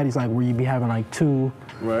unified. It's like where you be having like 2,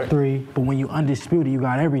 3. But when you undisputed, you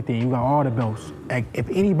got everything. You got all the belts. Like, if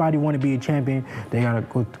anybody want to be a champion, they gotta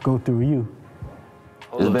go through you.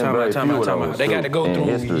 It's been very few of those. They got to go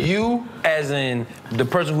through you, as in the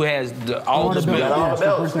person who has all the belts. All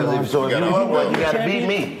the belts. So if you got to beat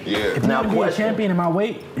me. If you want to be a champion in my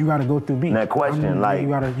weight, you got to go through me. Now, question, like,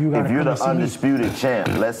 if you're the undisputed champ,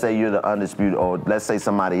 let's say you're the undisputed, or let's say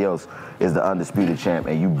somebody else is the undisputed champ,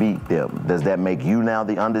 and you beat them, does that make you now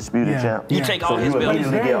the undisputed champ? You take all his belts. So you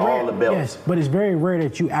immediately get all the belts. Yes, but it's very rare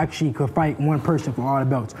that you actually could fight one person for all the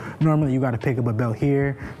belts. Normally, you got to pick up a belt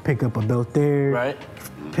here, pick up a belt there. Right.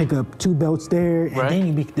 Pick up 2 belts there,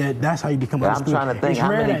 and then that's how you become undisputed. I'm trying to think how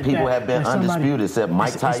many people have been undisputed except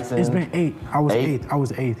Mike Tyson. It's been 8. I was 8. I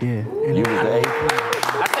was 8th, yeah. You was the 8th?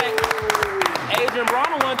 I think Adrian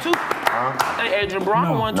Broner won too. I think Adrian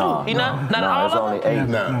Broner won too. He not all it's of only them?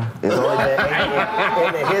 8. No. It's only been 8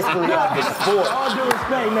 in the history of the sport. All due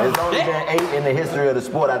respect, no. It's only been 8 in the history of the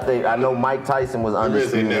sport. I know Mike Tyson was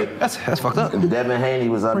undisputed. That's fucked up. Devin Haney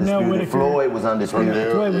was undisputed. Floyd was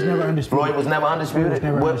undisputed. Floyd was never undisputed. Floyd was never undisputed.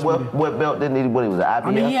 What belt didn't he? What, he was an IBF?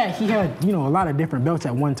 I mean, he had a lot of different belts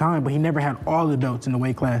at one time, but he never had all the belts in the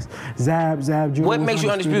weight class. Zab Judah. What makes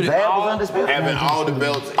you undisputed? Zab was undisputed. Having all the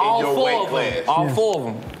belts in your weight class. All 4 of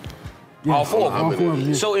them. Yeah, all 4 of them.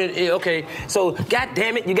 Yeah. So, okay, so God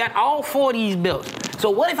damn it, you got all 4 of these belts.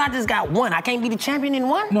 So what if I just got 1? I can't be the champion in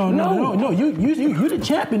 1? No. You the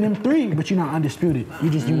champion in 3, but you're not undisputed. You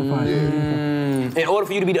just unified. In order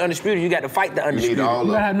for you to be the undisputed, you got to fight the undisputed. You need all of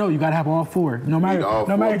them. You gotta have all 4. No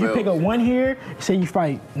matter if you pick up 1 here, say you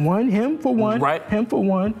fight him for 1, him for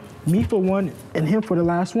 1, me for 1, and him for the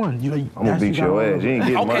last one. I'm gonna beat your ass. You ain't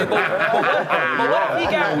getting mine. But what if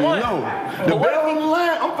he got 1? The belt on the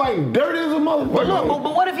line, I'm fighting dirty as a motherfucker.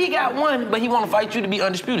 But what if he got 1, but he want to fight you to be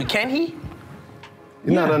undisputed? Can he?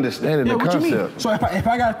 You're not understanding the what you mean? concept. So if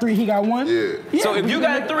I got 3, he got 1? Yeah. So if you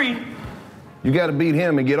got 3, you got to beat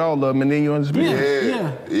him and get all of them, and then you're undisputed.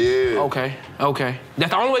 Yeah. Okay. That's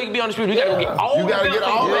the only way you can be undisputed. You got to go get all You got to get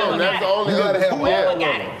all of them. That's the only You got to have Whoever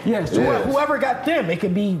got it. Yeah, so whoever got them, it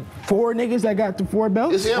could be 4 niggas that got the 4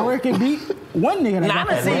 belts, or it could be 1 nigga that Now, I got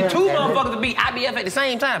done that. seen 2 motherfuckers to beat IBF at the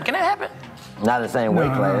same time. Can that happen? Not the same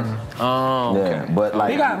weight class. Oh, okay. Yeah, but like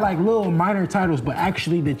They got like little minor titles, but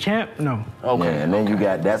actually the champ, no. Okay. Yeah, and then you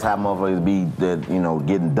got, that's how motherfuckers be,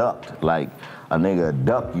 getting ducked. Like, a nigga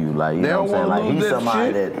duck you, like, you know what I'm saying? Like, he's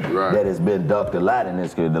somebody that has been ducked a lot in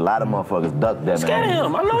this kid. A lot of motherfuckers duck Devin Scared Haney.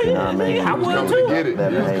 him. I know You know what I mean? I would coming too. to get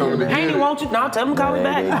it. Haney won't you? No, tell him to call me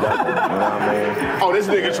back. They duck him, you know what I mean? Oh, this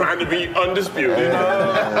nigga trying to be undisputed.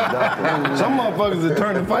 Some motherfuckers will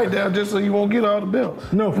turn the fight down just so you won't get all the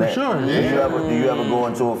belts. No, for sure. Do you ever go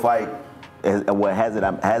into a fight? Has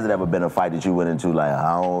it ever been a fight that you went into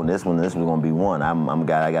like, this was gonna be one? I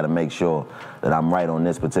gotta make sure that I'm right on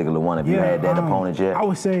this particular one. Have you had that opponent yet? I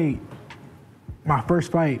would say my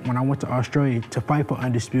first fight when I went to Australia to fight for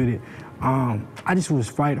Undisputed, I just was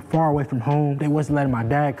fighting far away from home. They wasn't letting my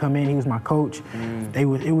dad come in. He was my coach. It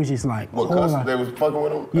was just like What, cause they was fucking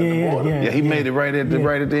with him? Yeah, he made it right at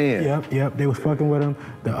the end. Yep. They was fucking with him.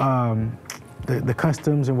 The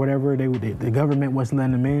customs and whatever, the government wasn't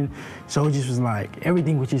letting them in. So it just was like,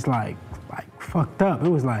 everything was just like fucked up. It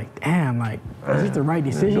was like, damn, like, is this the right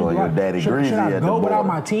decision? Your daddy Should I go without border.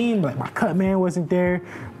 my team? Like, my cut man wasn't there,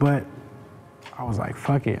 but I was like,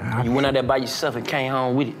 fuck it. You went out there by yourself and came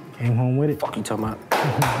home with it. Came home with it. Fuck you talking about?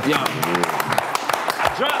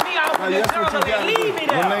 Drop me out with this jungle and leave me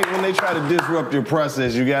there. When they try to disrupt your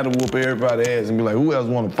process, you got to whoop everybody's ass and be like, who else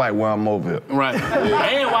want to fight while I'm over here? Right.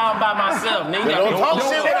 And while I'm by myself, nigga. Don't talk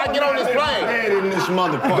shit when I get on this plane.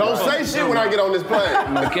 motherfucker. Don't say shit when I get on this plane.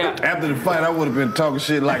 After the fight, I would have been talking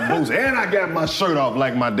shit like Boots, and I got my shirt off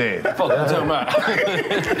like my dad. Fuck you talking about? I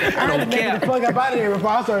had to get the fuck up out of there before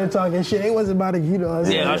I started talking shit. It wasn't about a, you know what I'm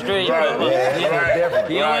saying? Yeah, Australia.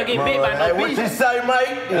 You don't want to get bit by no What you say,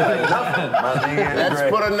 mate? Let's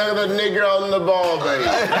put another nigger on the ball, baby.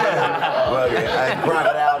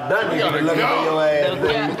 Crocodile Dundee, you can look at your ass.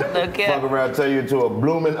 Fuck around, turn you into a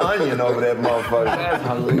blooming onion over that motherfucker. That's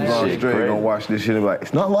hilarious. Straight gonna watch this shit and be like,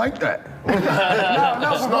 it's not like that.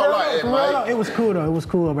 No, It's not like that, Mike. it was cool though. It was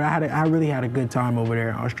cool, but I really had a good time over there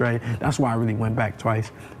in Australia. That's why I really went back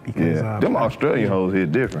twice because them Australian hoes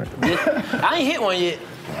hit different. I ain't hit one yet.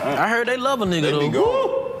 I heard they love a nigga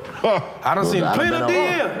though. I done seen plenty of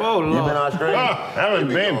them. Oh, Lord. You been to Australia? I haven't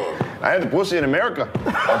been. I had the pussy in America.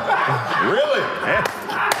 Really? Yeah.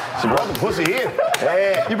 She brought the pussy here.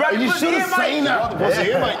 Yeah. You should have seen her. You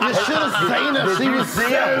should have seen her. She was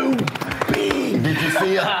so big. Did you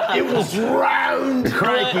see her? It was round.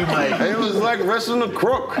 Cranky, mate. It was like wrestling a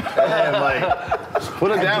crook. Yeah, mate.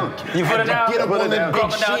 Put her down. You put it down. Get up on that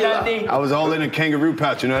big shit. I was all in a kangaroo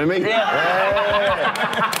pouch, you know what I mean?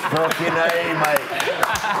 Fucking A, mate.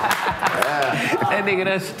 That nigga,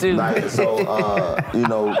 that's stupid. Like, so, you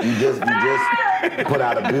know, you just put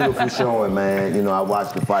out a beautiful showing, man. You know, I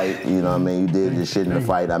watched the fight. You know what I mean? You did your shit in the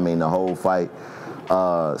fight. I mean, the whole fight.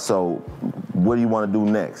 So, what do you want to do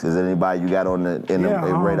next? Is there anybody you got on the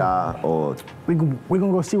radar, or we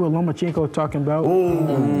gonna go see what Lomachenko talking about.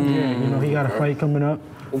 Yeah, you know he got a fight coming up.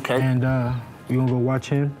 Okay. And we gonna go watch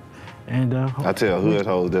him. And I tell hood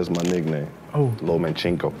hoes that's my nickname. Oh,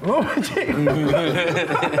 Lomachenko.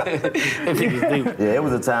 Yeah, it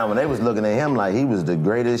was a time when they was looking at him like he was the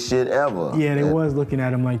greatest shit ever. Yeah, they was looking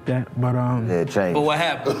at him like that, but yeah, it changed. But what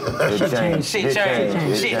happened? It changed. Shit changed.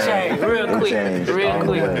 Real quick.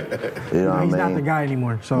 You know what he's I not mean? the guy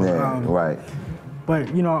anymore. So Yeah, right.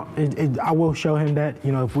 But you know, I will show him that,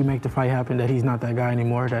 you know, if we make the fight happen, that he's not that guy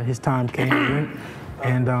anymore. That his time came and went.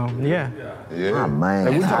 And yeah. Oh, man.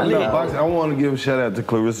 Hey, we talking about boxing. I want to give a shout out to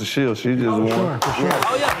Clarissa Shields. She just won. Sure.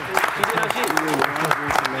 Oh yeah. She did her shit.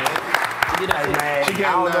 She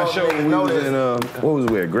came on that show when we was in what was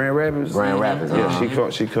we at? Grand Rapids? Grand Rapids. Yeah,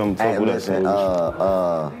 she come fuck with us. Listen,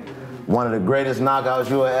 one of the greatest knockouts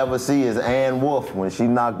you'll ever see is Ann Wolf when she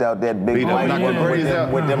knocked out that big white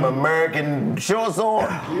woman with them American shorts on.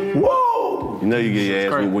 Whoa! You know you get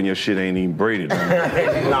your ass when your shit ain't even braided.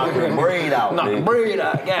 Knocked the braid out. Knocked the braid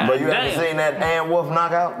out. God, but you ever seen that Ann Wolf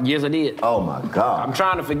knockout? Yes, I did. Oh my God. I'm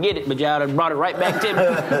trying to forget it, but y'all done brought it right back to me.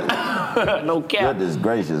 No cap. Goodness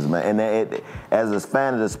gracious, man. And as a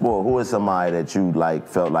fan of the sport, who is somebody that you like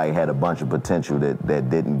felt like had a bunch of potential that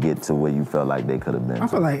didn't get to where you felt like they could have been? I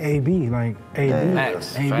feel like AB. Like AB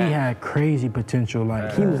Fact. had crazy potential.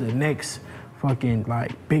 Like he was the next fucking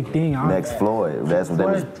like big thing. Next Floyd. That's what they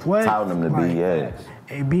was touting him to be. Yeah.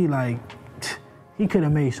 AB like he could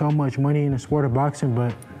have made so much money in the sport of boxing,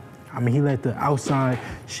 but I mean he let the outside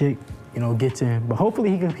shit, you know, get to him. But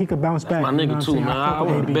hopefully he could bounce back. My nigga too, man. I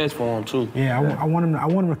want the best for him too. Yeah, I want him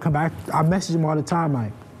to come back. I message him all the time,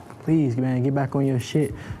 like, please, man, get back on your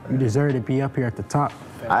shit. You deserve to be up here at the top.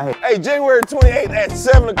 Hey, January 28th at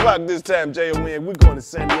 7 o'clock this time, J.O.N. We're going to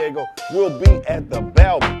San Diego. We'll be at the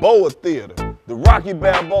Balboa Theater, the Rocky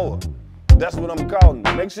Balboa. That's what I'm calling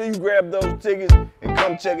it. Make sure you grab those tickets and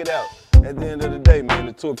come check it out. At the end of the day, man,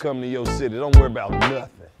 the tour coming to your city. Don't worry about nothing.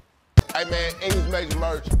 Hey, man, English Major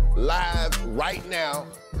merch live right now.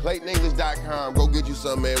 ClaytonEnglish.com. Go get you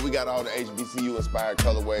some, man. We got all the HBCU-inspired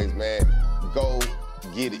colorways, man. Go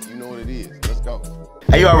get it. You know what it is. Let's go.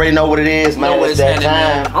 Hey, you already know what it is, man. What's that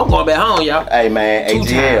time? I'm going back home, y'all. Hey, man,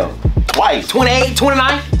 ATL. Twice. 28,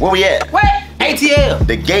 29. Where we at? What? ATL.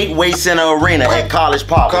 The Gateway Center Arena at College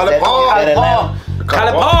Park. College Park,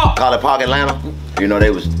 Atlanta. You know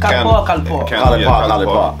they was College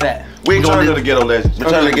Park. We're going to the Ghetto Legends.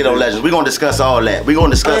 Return to the Ghetto Legends. We're going to discuss all that. We're going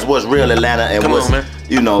to discuss what's real Atlanta and what's,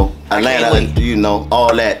 you know, Atlanta, you know,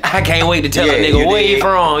 all that. I can't wait to tell a nigga where you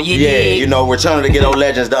from. You know, Return to the Ghetto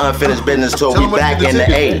Legends, the Unfinished Business Tour. We back in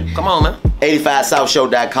the A. Come on, man.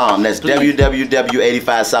 85southshow.com. That's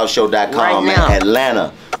www.85southshow.com. Right now.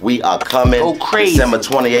 Atlanta. We are coming. Go crazy. December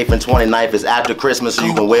 28th and 29th is after Christmas, so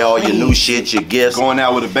you can wear all your new shit, your gifts. Going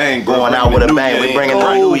out with a bang, bro. Going out with a bang. We're bringing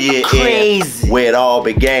the new year in where it all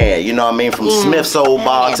began. You know what I mean? From Smith's Old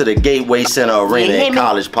Bar to the Gateway Center Arena at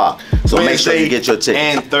College Park. So make sure you get your tickets.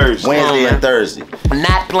 And Thursday. Wednesday and Thursday.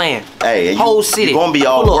 Not playing. Hey, whole city. You're going to be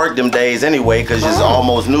all work them days anyway because it's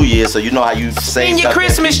almost New Year, so you know how you save your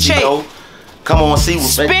Christmas check. Come on, see.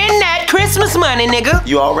 Spend that Christmas money, nigga.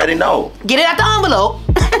 You already know. Get it out the envelope.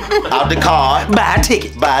 out the car. Buy a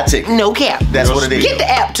ticket. Buy a ticket. No cap. That's what it is. Get the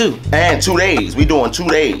app too. And 2 days. We doing 2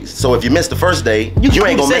 days. So if you miss the first day, you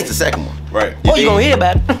ain't gonna miss the second one. Right. You gonna hear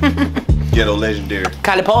about it. Ghetto legendary.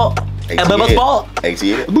 Kylie Paul. And Bubba's Paul.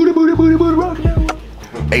 ATL. Booty, booty, booty, booty, rock.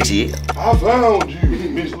 ATL. I found you,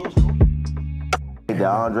 Miss Lucy. The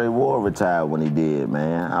Andre Ward retired when he did,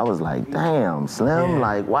 man. I was like, damn, Slim,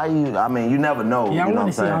 like, why you, I mean, you never know. Yeah, I you know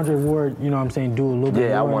want to see Andre Ward, you know what I'm saying, do a little bit more.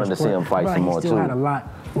 Yeah, I wanted to see him fight some more, too. He still had a lot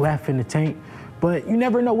left in the tank. But you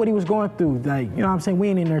never know what he was going through. Like, you know what I'm saying? We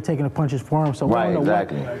ain't in there taking the punches for him, so we don't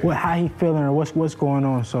know how he feeling or what's going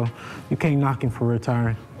on. So you can't knock him for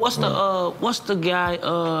retiring. What's the guy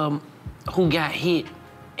who got hit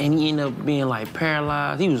and he ended up being like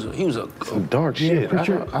paralyzed? He was a some dark shit.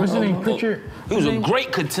 Pritchard, what's his name? Pritchard. He was a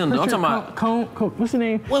great contender. I'm talking about. What's his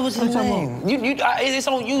name? What was his name? It's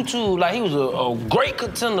on YouTube. Like, he was a great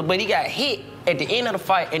contender, but he got hit at the end of the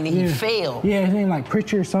fight and then he fell. Yeah, his name like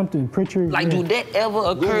Pritchard something. Pritchard. Like, do that ever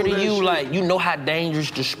occur to you? Like, you know how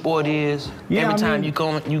dangerous the sport is every time you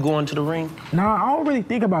go into the ring? Nah, I don't really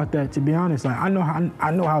think about that, to be honest. Like, I know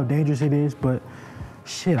how dangerous it is, but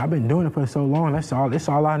shit, I've been doing it for so long. That's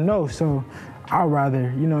all I know. So I'd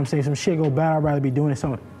rather, you know what I'm saying, some shit go bad, I'd rather be doing it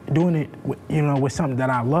with something that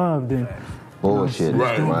I love than bullshit.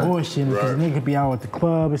 Bullshit. Because a nigga could be out at the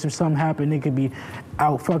club, if something happened, nigga could be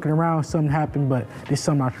out fucking around, something happened, but this is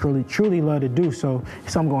something I truly love to do. So if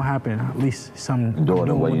something gonna happen, at least something doing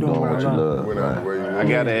the way you doing what you love. I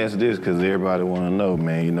gotta ask this because everybody wanna know,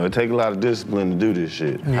 man. You know, it takes a lot of discipline to do this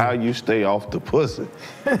shit. Yeah. How you stay off the pussy?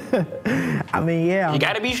 I mean, yeah. You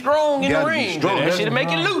gotta be strong in the ring. That shit'll make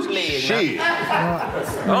you loose legs. Shit.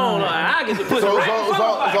 I get the pussy. So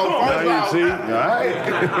first you see? All right.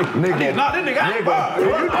 Nigga. No, this nigga ain't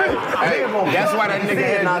That's why that nigga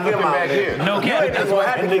had not looking back here. No cap. That's what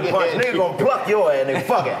happened. Nigga gonna pluck your ass and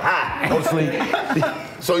fuck it. Hi. Go sleep.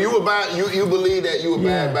 So you believe that you a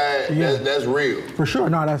bad? Yeah. That's real. For sure.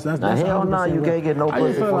 No, that's hell no, you can't get no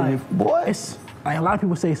pussy for you. Boy. It's like a lot of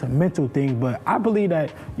people say it's a mental thing, but I believe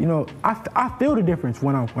that, you know, I feel the difference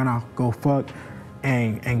when I go fuck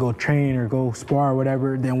and go train or go spar or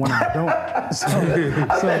whatever than when I don't. I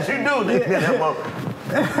bet you do, nigga.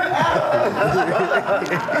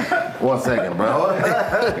 1 second, bro.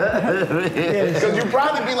 Because you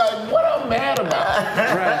probably be like, what I'm mad about?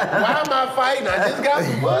 Right. Why am I fighting? I just got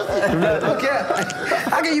some pussy. Okay.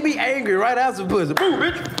 How can you be angry right after pussy? Boom,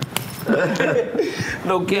 bitch.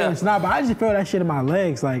 No cap. Yeah, it's not, but I just feel that shit in my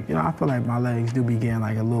legs. Like, you know, I feel like my legs do be getting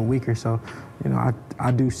like a little weaker. So, you know,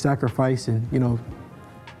 I do sacrifice and, you know,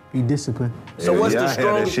 be disciplined. So what's the strongest?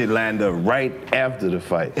 I had that shit lined up right after the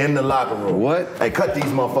fight. In the locker room. What? Hey, cut these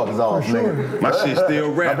motherfuckers off, nigga. My shit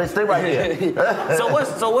still wrapped. Stay right here. So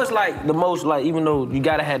what's like the most, like, even though you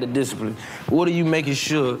gotta have the discipline, what are you making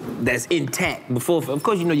sure that's intact before? Of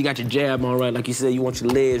course, you know you got your jab on right, like you said, you want your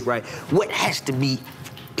legs right. What has to be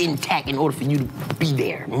intact in order for you to be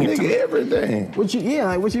there? Nigga, everything. What you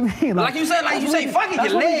mean? Like you say, fucking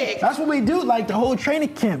your legs. That's what we do. Like the whole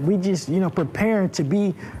training camp, we just, you know, preparing to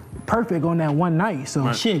be perfect on that one night.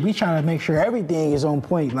 So shit, we try to make sure everything is on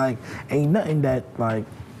point. Like, ain't nothing that, like,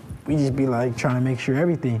 we just be like trying to make sure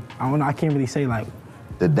everything. I don't know, I can't really say like.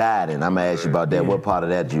 The dieting, I'm gonna ask you about that. What part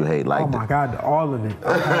of that do you hate? Like, oh my God, all of it.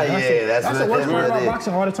 That's the worst part about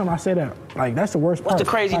boxing. All the time I say that. Like, that's the worst part. What's the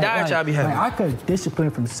crazy diet y'all be having? Like, I could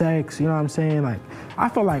discipline from sex, you know what I'm saying? Like, I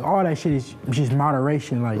feel like all that shit is just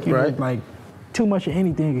moderation. Like, you know, like, too much of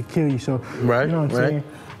anything could kill you. So, you know what I'm saying?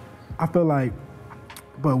 I feel like,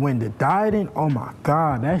 but when the dieting, oh my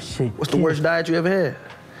God, that shit. What's the worst diet you ever had?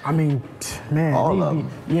 I mean, man,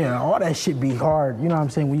 all that shit be hard. You know what I'm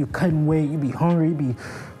saying? When you cutting weight, you be hungry, you be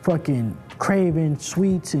fucking craving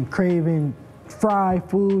sweets and craving fried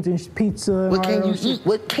foods and pizza. What can you eat?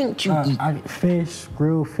 What can't you eat? I fish,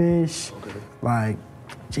 grilled fish, like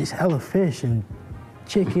just hella fish and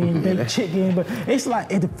chicken, baked chicken. But it's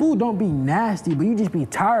like, if the food don't be nasty, but you just be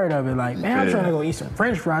tired of it. Like, man, I'm trying to go eat some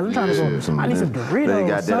French fries. I'm trying to go, I need some Doritos. They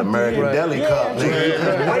got that American deli cup, nigga.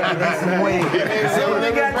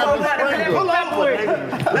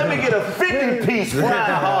 Let me get a 50-piece fried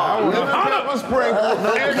hog.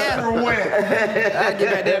 Extra wet. I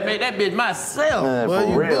get that, make that bitch myself.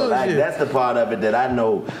 For real, like, that's the part of it that I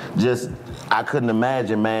know just, I couldn't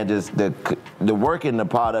imagine, man, just the working the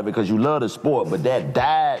part of it, because you love the sport, but that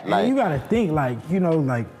diet, like. And you gotta think, like, you know,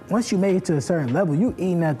 like, once you make it to a certain level, you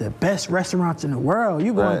eating at the best restaurants in the world.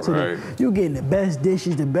 You going you getting the best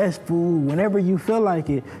dishes, the best food, whenever you feel like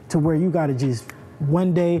it, to where you gotta just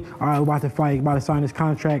one day, all right, we're about to fight, about to sign this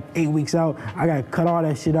contract, 8 weeks out, I gotta cut all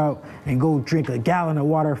that shit out and go drink a gallon of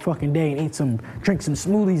water a fucking day and drink some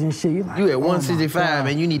smoothies and shit. You're like, you at 165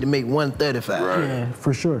 and you need to make 135. Right. Yeah,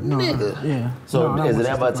 for sure. No, nigga. Yeah. So is it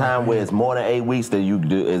ever a time where it's more than 8 weeks that you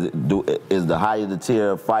do? Is the higher the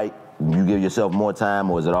tier fight, you give yourself more time,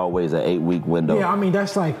 or is it always an 8-week window? Yeah, I mean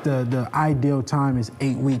that's like the ideal time is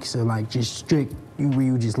 8 weeks of like just strict.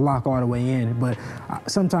 You just lock all the way in, but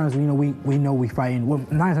sometimes we know we fighting. Well,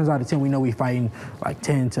 9 times out of 10 we know we fighting like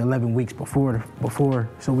 10 to 11 weeks before.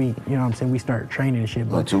 So we, you know what I'm saying, we start training and shit.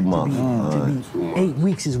 But 2 months. To be 8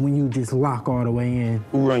 weeks is when you just lock all the way in.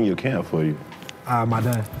 Who run your camp for you? My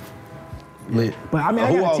dad. Lit. But I mean,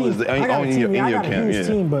 I got a team. I got a huge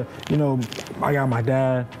team, but you know, I got my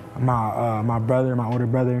dad, my brother, my older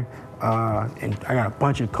brother, and I got a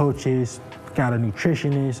bunch of coaches. Got a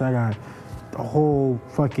nutritionist. I got a whole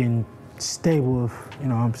fucking stable of, you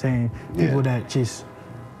know what I'm saying, people that just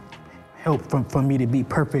help for me to be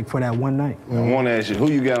perfect for that one night. I want to ask you,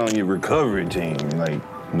 who you got on your recovery team, like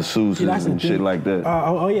masseuses and shit like that?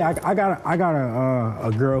 Yeah, I got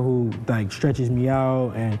a girl who like stretches me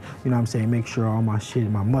out and, you know what I'm saying, make sure all my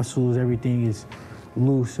shit, my muscles, everything is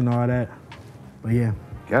loose and all that. But yeah.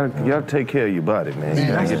 You gotta take care of your body, man. You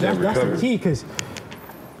gotta get that recovery. That's the key, because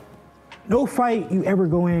no fight you ever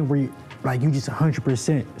go in where you just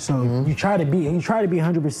 100%. So you try to be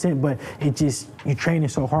 100%, but you training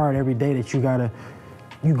so hard every day that you gonna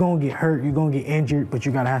get hurt, you gonna get injured, but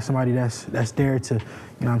you gotta have somebody that's there to, you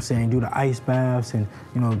know what I'm saying, do the ice baths and,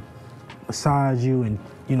 you know, massage you and,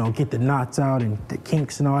 you know, get the knots out and the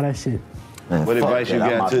kinks and all that shit. Man, what advice you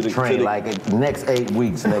got to the like next 8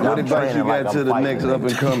 weeks, nigga? What advice you got to the next up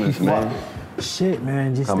and comers, man? Shit,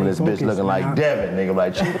 man, just coming this focused, bitch looking man. like Devin, nigga.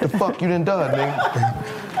 Like, shit, what the fuck you done done, nigga?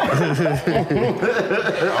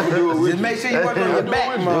 Just make sure you work on your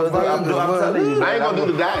back, motherfucker. I'm telling you, I ain't gonna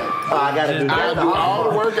do the diet. I gotta do that. I gotta do all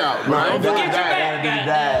the workouts. I ain't doing the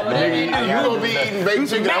diet. Nigga, you gonna be eating baked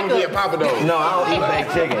chicken, I'm gonna be at Papa Do's. No, I don't eat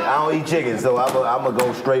baked chicken. I don't eat chicken, so I'm gonna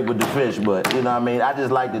go straight with the fish. But you know what I mean? I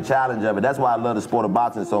just like the challenge of it. That's why I love the sport of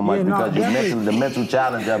boxing so much, because the mental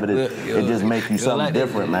challenge of it, it just makes you something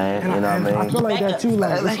different, man. You know what I mean? I feel like that too.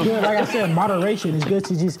 Like it's good. Like I said, moderation is good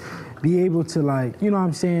to just be able to, like, you know what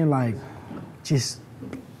I'm saying, like just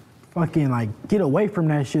fucking like get away from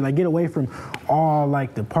that shit. Like get away from all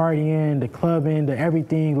like the partying, the clubbing, the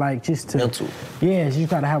everything. Like just to mental. Yeah, you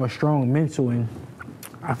gotta have a strong mental, and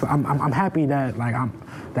I'm happy that like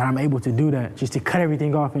I'm able to do that, just to cut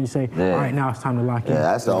everything off and say, all right, now it's time to lock in. Yeah,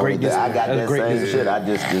 that's the only thing. I got that same shit.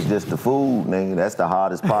 It's just the food, nigga. That's the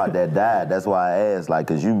hardest part, that diet. That's why I asked, like,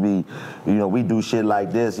 cause you know, we do shit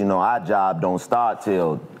like this, you know, our job don't start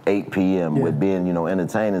till 8 p.m. with being, you know,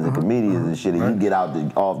 entertainers and comedians and shit, and you get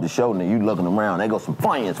off the show and you looking around, they go some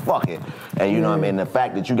funny as fuck it. And you know what I mean? The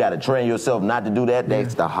fact that you gotta train yourself not to do that,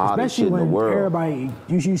 that's the hardest shit in the world. Everybody,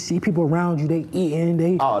 you see people around you, they eating,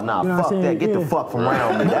 they... Oh, nah, you know fuck that. Get the fuck from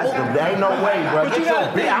around me. There ain't no way, bro. Get your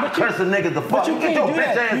bitch. I'm cursing niggas the fuck. Get your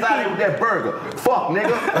bitch ass out of here with that burger. Fuck,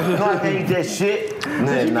 nigga. You know I can't eat that shit.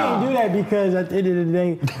 But you can't do that, because at the end of the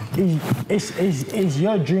day, it's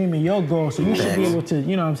your dream and your goal, so you should be able to,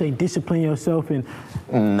 you know what I'm saying, discipline yourself and...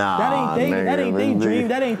 Nah, that ain't they dream,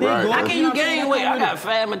 that ain't their goal. How can you gain weight? I got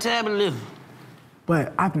fast metabolism.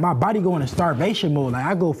 But my body go into starvation mode. Like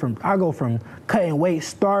I go from cutting weight,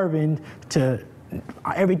 starving, to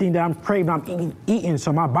everything that I'm craving, I'm eating,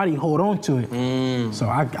 so my body hold on to it. So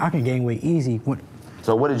I can gain weight easy.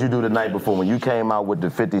 So what did you do the night before when you came out with the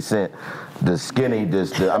 50 Cent, the skinny, I'm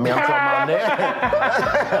talking about that.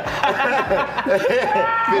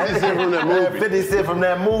 50 Cent from that movie. 50 Cent from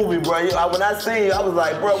that movie, bro. When I seen you, I was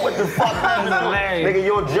like, bro, what the fuck? Nigga,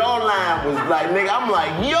 your jawline was like, nigga, I'm like,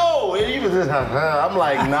 yo. And you was just, I'm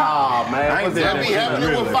like, nah, man. I ain't think that be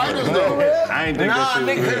happening with fighters, though. I ain't think that shit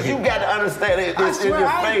was nigga, because you got to understand it. It's in your face.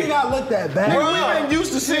 I ain't think I looked that bad. Bro, I ain't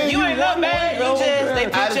used to seeing you. You ain't look bad. You just, they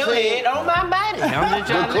put your head on my body.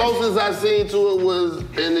 The closest I seen to it was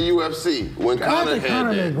in the UFC when Conor had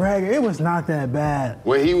that. McGregor, it was not that bad.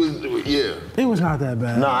 When he was, It was not that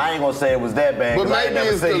bad. No, I ain't gonna say it was that bad. But maybe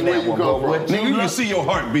it's because where you come from. Nigga, you can see your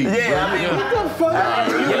heartbeat. Yeah, I mean, what the fuck?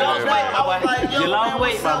 You lost weight, my boy. You lost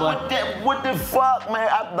weight, my boy. What the fuck, man?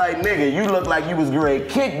 I'm like, nigga, you look like you was great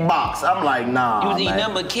kickbox. I'm like, nah. You was eating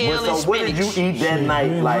number kill and So what did you eat that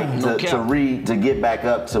night, like, to get back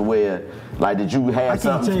up to where, Like, did you have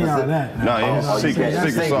something? I can't tell y'all that. No, it's secret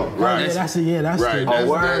sauce. Right. Yeah, that's it. Yeah, that's Right. it. Oh, That's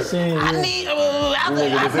word. saying, I need, whatever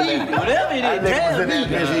it is, tell me.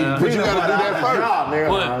 But you gotta do that first.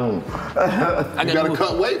 What? You gotta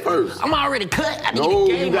cut weight first. I'm already cut. I need No,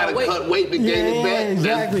 to you gain my gotta weight. cut weight to gain it Yeah, back.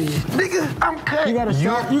 exactly. Nigga, I'm cut.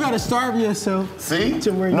 You gotta starve yourself. See?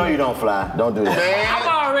 To where No, you don't fly. Don't do that. I'm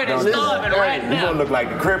already starving right You now. gonna look like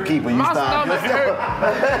the crypt keeper. You My starve stomach yourself.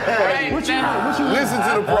 hurt. Right now. Listen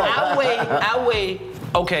to the pro. I weigh.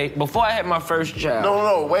 Okay, before I had my first child.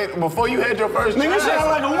 No, wait. Before you had your first child. Nigga, you sound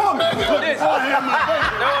like a woman. Before I had my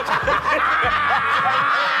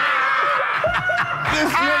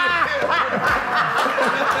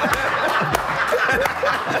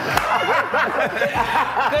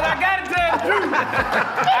Cause I gotta tell the truth.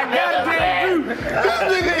 This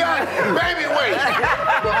nigga got baby weight.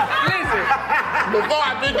 Listen. Before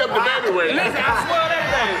I picked up the baby weight. Listen, I swear that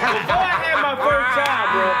thing. Before I had my first child,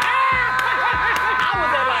 bro, I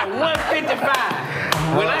was at like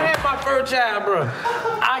 155. When I had my first child, bro,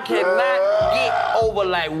 I cannot get over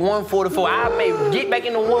like 144. I may get back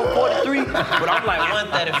into 143, but I'm like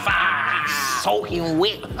 135. Soaking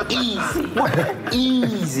wet, easy.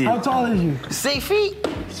 Easy. How tall is you? 6 feet,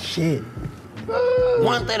 Shit.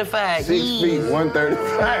 135. 6 feet,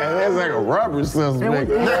 135. That's like a rubber system. I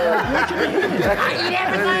eat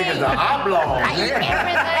everything. Oblong. I eat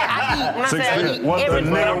everything. I eat. When I say I eat The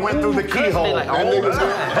everything. nigga went through the keyhole. Like, That nigga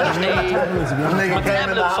Nigga came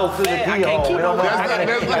in the house through the I can't keyhole. keep We don't know up. how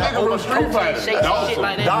That's the nigga from Street Fighter. Shake some shit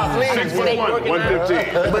like that. Dawson. Stay 6'1", working out.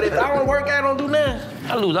 115. But if I don't work out, don't do nothing,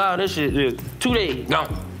 I lose all this shit. 2 days, gone.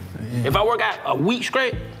 If I work out a week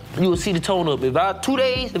straight, you will see the tone up. If I 2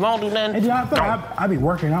 days, if I don't do nothing, And I feel like I be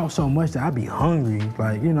working out so much that I be hungry.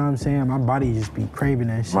 Like, you know what I'm saying? My body just be craving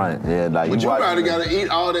that shit. Right, yeah, like But you watch- probably gotta eat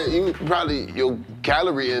all that. You probably, your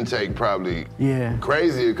calorie intake probably Yeah.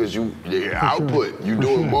 crazier because your output, you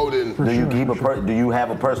doing more than. Do you keep do you have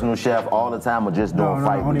a personal chef all the time or just doing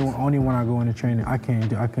fight weeks? only when I go into training. I couldn't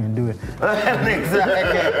do it. I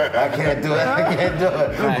can't do it. I can't do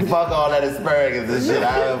it. Fuck all that asparagus and shit.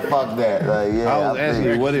 Fuck that. I was asking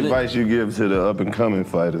you, what advice you give to the up-and-coming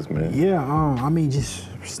fighters, man? Yeah, I mean, just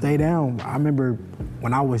stay down. I remember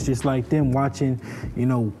when I was just like them, watching, you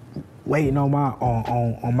know, waiting on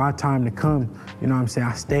my time to come. You know what I'm saying?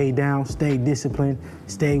 I stayed down, stayed disciplined,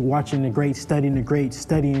 stayed watching the greats, studying the greats,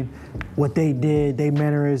 studying what they did, their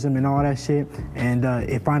mannerism and all that shit, and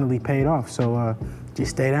it finally paid off. So just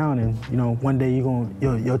stay down, and you know, one day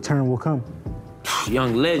your turn will come.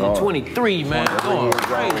 young legend, 23, man. Going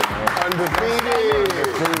crazy.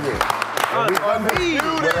 Undefeated.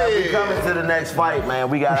 We coming to the next fight, man.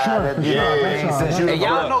 We got you know what I mean? Since you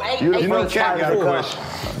y'all know you know Cat got a question.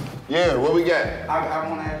 Yeah, what we got? I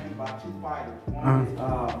want to ask you about 2 fighters. One is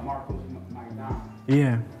Marcos McDonald.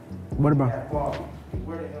 Yeah. What about?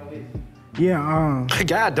 Where the hell is he? Yeah,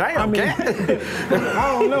 God damn, I mean,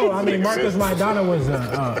 I don't know. I mean, Marcos Maidana was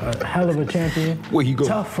a hell of a champion. Where you go?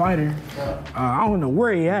 Tough fighter. I don't know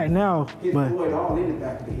where he at now, His but boy all in the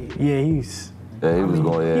back of the head. yeah, he's. Yeah, he was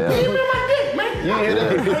going, yeah.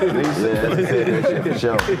 For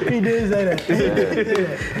sure. He did say that.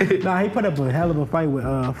 Yeah. Nah, he put up a hell of a fight with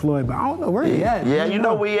Floyd, but I don't know where he at. Yeah, you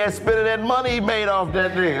know where he at spending that money he made off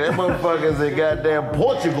that nigga. That motherfucker's in goddamn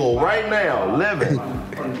Portugal right now, living.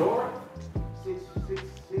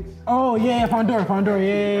 Oh yeah, Fondor,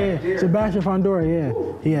 yeah. Sebastian Fondor, yeah.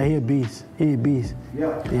 Yeah, he a beast. He a beast. Yeah.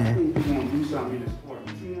 Yeah. I think he's going to do something in the sport.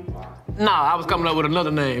 You see him fight? Nah, I was coming up with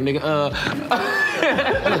another name, nigga.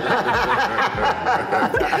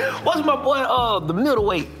 What's my boy, the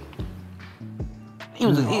middleweight? He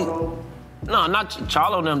was no, not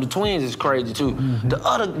Charlo them, the twins is crazy too. The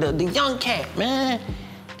other, the young cat, man.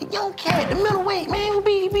 The young cat, the middleweight, man, will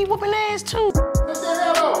be whooping ass too.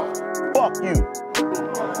 Fuck you.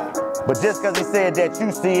 But just cause he said that,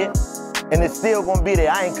 you see it, and it's still gonna be there.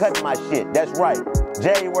 I ain't cutting my shit, that's right.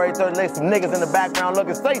 January 3rd, there's some niggas in the background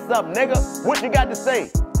looking. Say something, nigga. What you got to say?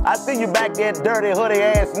 I see you back there, dirty, hoodie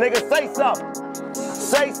ass nigga. Say something.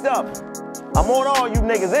 Say something. I'm on all you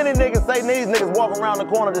niggas. Any niggas say these niggas walk around the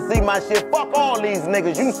corner to see my shit. Fuck all these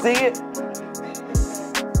niggas. You see it?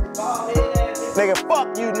 Nigga,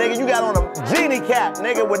 fuck you, nigga. You got on a genie cap,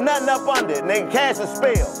 nigga, with nothing up under it. Nigga, cash a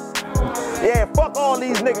spell. Yeah, fuck all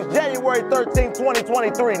these niggas. January 13th,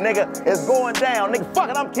 2023, nigga, it's going down. Nigga, fuck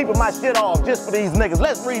it, I'm keeping my shit off just for these niggas.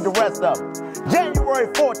 Let's read the rest of them. January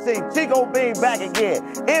 14th, Chico Bean back again.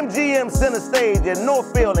 MGM Center Stage in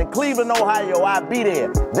Northfield in Cleveland, Ohio. I be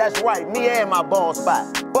there. That's right, me and my ball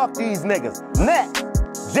spot. Fuck these niggas. Next,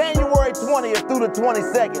 January 20th through the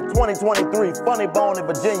 22nd, 2023, Funny Bone in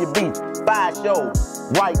Virginia Beach. 5 shows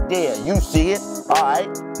right there. You see it? All right.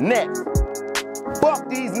 Next, Fuck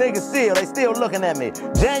these niggas still. They still looking at me.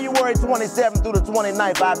 January 27th through the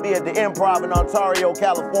 29th, I'll be at the Improv in Ontario,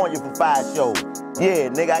 California for 5 shows. Yeah,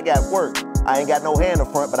 nigga, I got work. I ain't got no hand in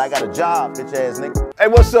front, but I got a job, bitch ass nigga. Hey,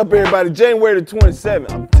 what's up, everybody? January the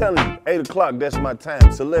 27th. I'm telling you, 8 o'clock, that's my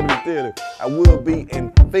time. Celebrity Theater. I will be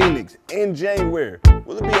in Phoenix in January.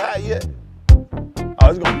 Will it be hot yet? Oh,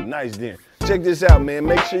 it's gonna be nice then. Check this out, man.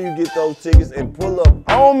 Make sure you get those tickets and pull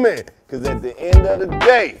up on me. Cause at the end of the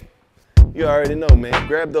day, you already know, man.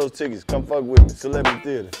 Grab those tickets. Come fuck with me. Celebrity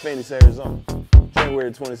Theater, Phoenix, Arizona.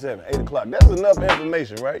 January 27th, 8 o'clock. That's enough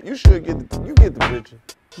information, right? You should get the picture.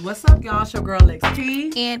 What's up, y'all? It's your girl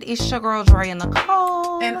XT. And it's your girl Dre and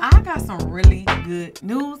Nicole. And I got some really good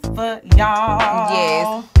news for y'all.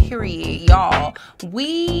 Yes, period, y'all.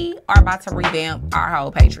 We are about to revamp our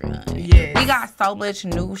whole Patreon. Yes. We got so much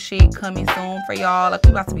new shit coming soon for y'all. Like,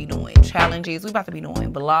 we about to be doing challenges. We about to be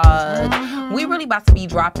doing blogs. We really about to be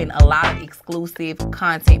dropping a lot of exclusive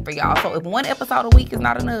content for y'all. So if one episode a week is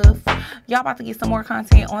not enough, y'all about to get some more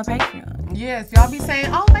content on Patreon. Yes, y'all be saying,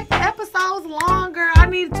 oh, make the episodes longer. I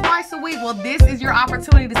need twice a week. Well, this is your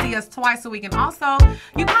opportunity to see us twice a week. And also,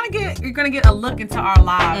 you're gonna get a look into our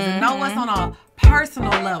lives and know what's on a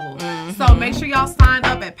personal level. So make sure y'all sign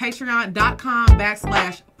up at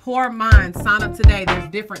patreon.com/PoorMinds. Sign up today. There's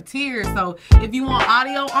different tiers. So if you want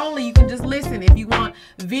audio only, you can just listen. If you want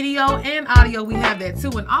video and audio, we have that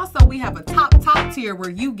too. And also, we have a top tier where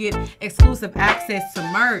you get exclusive access to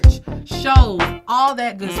merch, shows, all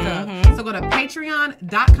that good stuff. So go to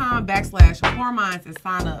patreon.com/PoorMinds and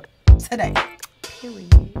sign up today.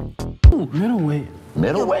 Period. Ooh, middleweight.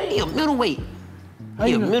 Middleweight? He a middleweight.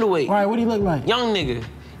 He a middleweight. Why, what do he look like? Young nigga.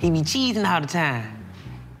 He be cheating all the time.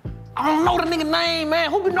 I don't know the nigga name, man.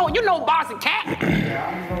 Who be know? You know boxing cat. The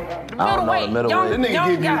middleweight. That nigga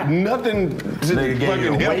give you nothing to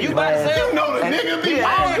fucking help you about to say you know the nigga be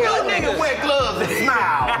all good niggas wear gloves and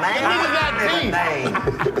smile, man. Niggas got teeth.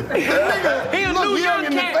 He a new young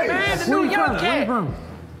cat, man. The new young cat.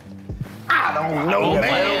 I don't know,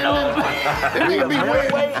 man. Nigga be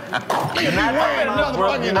wearing. You're not talking about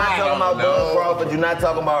Bud Crawford. You're not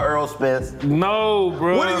talking about Earl Spence. No,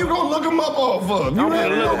 bro. What are you gonna look him up off of? I'm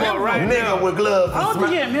gonna look him up right now. Nigga with gloves. I don't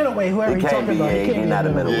think he's a middleweight, whoever he's talking about. He's not a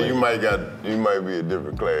middleweight. Yeah, you might be a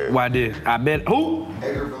different class. Why did? I bet. Who?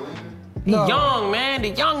 He young, man. The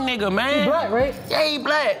young nigga, man. He black, right? Yeah, he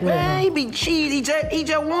black. Yeah. Man, he be cheating. He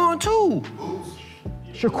just won too.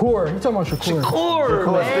 Shakur. You talking about Shakur? Shakur,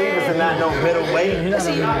 man. Stevenson not no middleweight.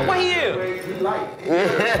 What he is? I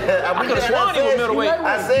could have sworn he was middleweight.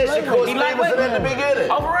 I said Shakur Stevenson at the beginning.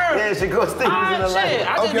 Oh, for real? Yeah, Shakur Stevenson. I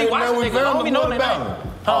just be watching niggas. I don't be knowing that.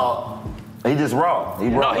 He just raw. He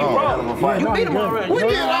raw. No, he raw. You beat him already. We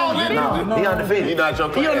did all that. No, he undefeated. He not your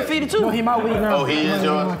class. He undefeated too. No, he might win now. Oh, he is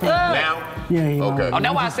yours? Now? Yeah, he Okay. Oh,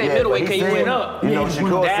 that's why I say middleweight, because he went up. You know,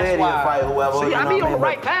 Shakur said he'll fight whoever. See, I be on the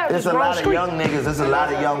right path. There's a lot of young niggas, there's a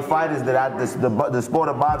lot of young fighters that the sport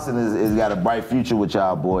of boxing is got a bright future with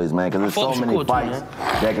y'all boys, man, because there's so many fights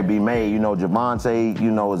that could be made. You know, Javante,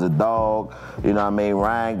 you know, is a dog. You know what I mean?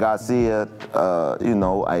 Ryan Garcia, you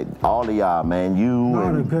know, all of y'all, man.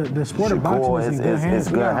 The sport of boxing is in good hands.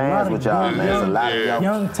 It's good hands with y'all, man. It's a lot of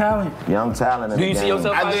young talent. Young talent in the game. Do you see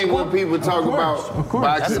yourself? I think when people talk about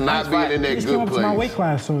boxing not being in that good to my weight place.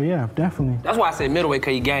 class, so yeah, definitely. That's why I said middleweight,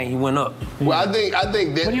 because he gained. He went up. Well, I think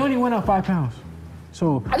that. But he only went up 5 pounds.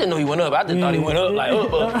 So I didn't know he went up. I just thought he went up like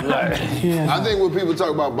up. I think when people talk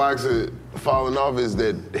about boxing falling off is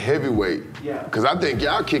that heavyweight. Yeah. Because I think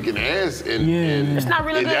y'all kicking ass in. It's not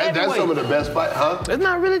really good heavyweight. That's some of the best fight, huh? It's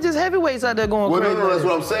not really just heavyweights out there going crazy. No, that's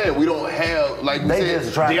what I'm saying. We don't have, like you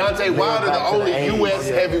said, Deontay Wilder, the only U.S.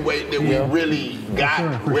 heavyweight that we really got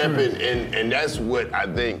repping, and that's what I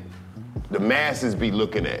think the masses be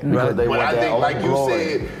looking at. Because they but want I that think, like you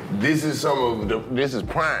glory. said, this is this is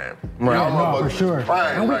prime. Right. Y'all No, for motherfuckers sure. is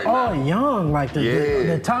prime And we right all now. young. Like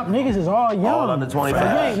the top niggas is all young. All under 25. You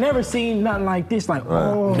ain't never seen nothing like this. Like,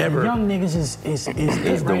 oh, Never. the young niggas is the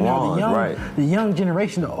right now. ones, The young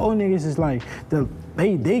generation, the old niggas is like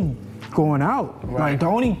they going out. Like the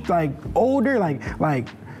only like older like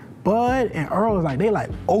Bud and Earl is like they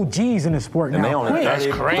like OGs in the sport And now. they only That's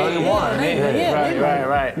 30, crazy. 31.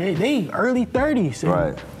 Right. They early 30s.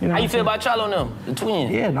 Right. You know How you what feel I'm about Charlo and them, the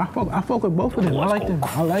twins? saying? Yeah, I fuck with both of them. I like them.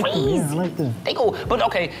 I like them. Yeah, I like them. They go, but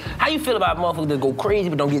okay, how you feel about motherfuckers that go crazy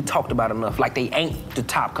but don't get talked about enough? Like they ain't the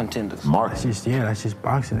top contenders. That's just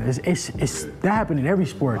boxing. It's that happen in every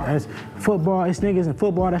sport. That's football. It's niggas in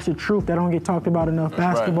football. That's the truth. That don't get talked about enough.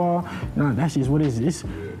 Basketball. No, that's just what it is.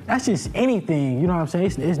 That's just anything. You know what I'm saying?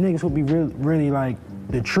 It's niggas who be really like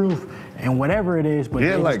the truth and whatever it is. But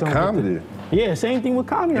Yeah, they like just don't comedy. Yeah, same thing with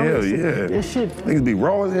comedy. Hell yeah. This shit. Niggas be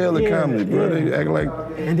raw as hell in comedy, bro. They act like.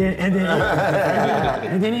 And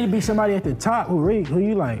then it'd be somebody at the top who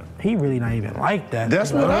you like, he really not even like that.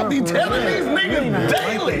 That's what I be telling these niggas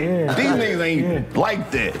daily. Yeah. These niggas ain't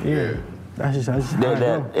like that. Yeah. That's just how I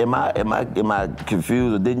go. Am I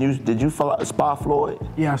confused? Or did you spar Floyd?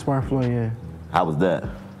 Yeah, I sparred Floyd, yeah. How was that?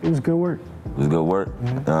 It was good work. It was good work?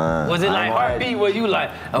 Was it like heartbeat where you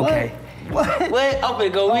like, okay, what? I'm gonna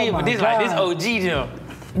go in, but this OG jump.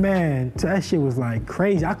 Man, that shit was like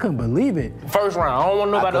crazy. I couldn't believe it. First round. I don't want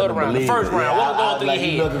to know about the other round. The first round. What was going through your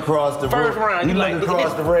head? You look across the first round. You look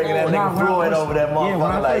across the ring and that nigga Floyd over that motherfucker. Yeah,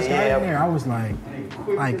 when I first got in there, I was like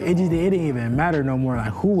it didn't even matter no more.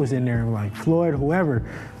 Like who was in there, like Floyd, whoever.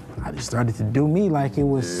 I just started to do me like it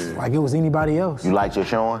was anybody else. You liked your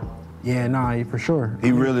showing? Yeah, nah, for sure.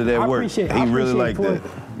 He really that work. He really like Floyd. that.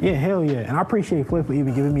 Yeah, hell yeah. And I appreciate Floyd for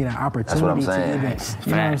even giving me that opportunity. That's what I'm saying. To even,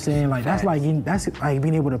 you know what I'm saying? Like that's like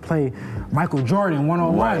being able to play Michael Jordan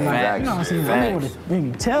one-on-one. Right, like, you know what I'm saying? I'm able to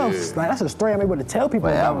maybe tell, like that's a story I'm able to tell people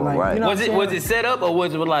about. Like, right. You know was it set up or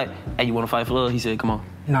was it like, hey, you want to fight for love? He said, come on.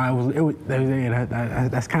 Nah,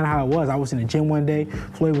 that's kind of how it was. I was in the gym one day.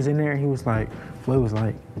 Floyd was in there. And Floyd was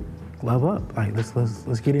like, love up. Like let's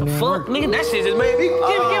get in there. Fuck, nigga, that shit just made me. Give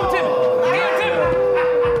it to me. Give it to me.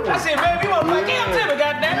 That shit made me want to play. Give it to me,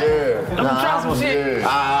 goddamn. Yeah. I'm gonna try some shit.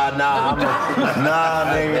 Nah,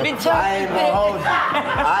 nigga. I ain't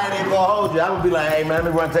gonna hold you. I'm gonna be like, hey man,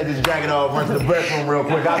 let me run take this jacket off, run to the restroom real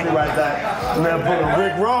quick. I'll be right back. Man, put a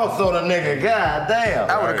Rick Ross on a nigga. God damn.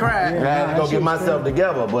 I would've cried. I had to go get myself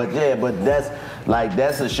together. But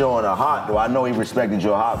that's a showing of heart though. I know he respected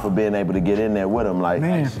your heart for being able to get in there with him. Like,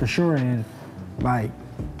 man, for sure. And like,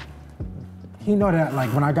 he know that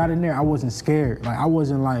like when I got in there, I wasn't scared. Like I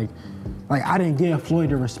wasn't like I didn't give Floyd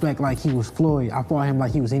the respect like he was Floyd. I fought him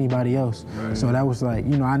like he was anybody else. Right. So that was like,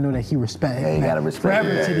 I know that he respect. Yeah, he gotta respect.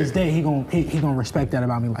 Forever to this day, he gonna respect that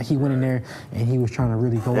about me. Like he went in there and he was trying to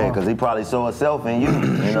really go off. Yeah, because he probably saw himself in you.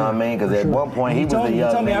 You know what I mean? Because at one point he was the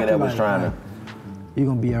young nigga that was trying to. You're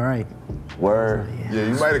gonna be all right. Word. Yeah,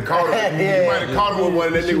 you might have caught him. You might have caught him with one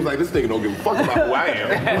of that nigga was like, this nigga don't give a fuck about who I am.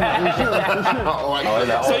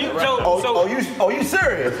 You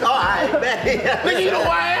serious? All right, man. Nigga, you know who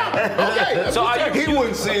I am? Okay. So he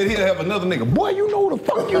wouldn't say it, he'd have another nigga. Boy, you know who the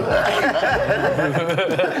fuck you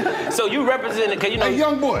are. So you represented, cause Hey,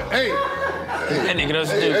 young boy, hey. That nigga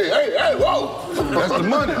doesn't do. Hey, whoa. That's the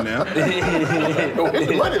money now. Don't hit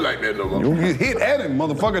the money like that no more. You hit at him,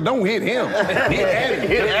 motherfucker. Don't hit him. Hit at him.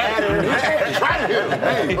 Try to hit him.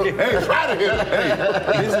 Hey, try to hit him.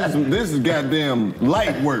 Hey, this is goddamn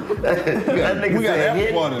light work. We got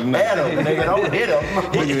after party tonight. Adam, nigga, don't hit him.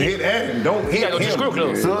 Nigga, hit at him. Don't hit him. Screw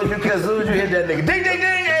close. As soon as you hit that nigga, ding, ding,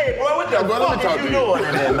 ding. Hey, boy, what the fuck are you doing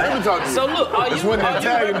in there, man? Let me talk to you. So look, That's when that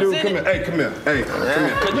Italian dude come in. Hey, come here. Hey, come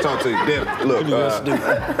here. Let me talk to you. Damn, look,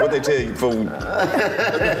 what they tell you, fool? This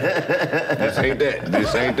ain't that.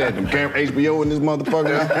 This ain't that. Them HBO in this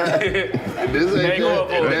motherfucker. This ain't good.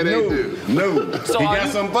 That ain't good. No. So he got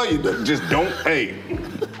something for you. Just don't, hey.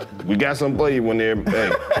 We got something for you when they're,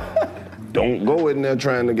 hey. Don't go in there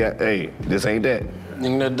trying to get, hey, this ain't that.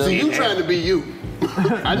 See, you trying to be you.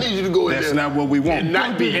 I need you to go in there. That's not what we want. And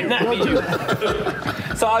not be you.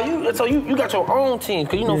 So you got your own team,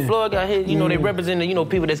 cause Floyd got hit, they represent the,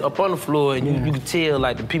 people that's up on the floor, and you can tell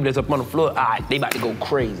like the people that's up on the floor, all right, they about to go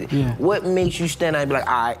crazy. Yeah. What makes you stand out and be like,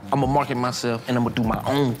 all right, I'm gonna market myself and I'm gonna do my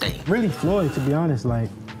own thing? Really Floyd, to be honest, like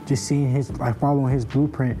just seeing following his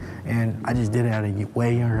blueprint, and I just did it at a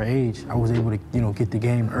way younger age. I was able to, get the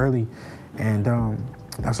game early, and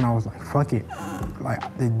that's when I was like, fuck it. Like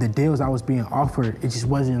the deals I was being offered, it just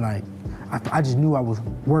wasn't like, I just knew I was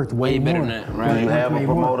worth way more. Better than that, right? Do you have a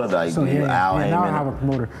promoter? Like, so now I have a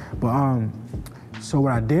promoter. But so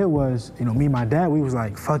what I did was, me and my dad, we was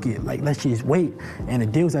like, fuck it, like let's just wait. And the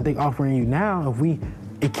deals that they offering you now,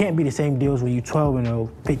 it can't be the same deals when you 12-0,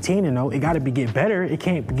 15-0. It got to get better. It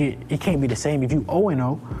can't be the same if you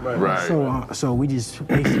 0-0. Right. So we just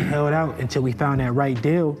basically held out until we found that right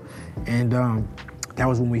deal, and that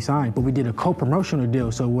was when we signed. But we did a co-promotional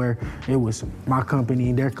deal, so where it was my company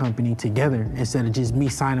and their company together instead of just me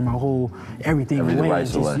signing my whole everything away.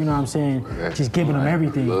 Just, you know what I'm saying? Just giving them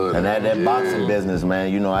everything. And that boxing business,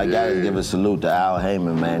 man, I gotta give a salute to Al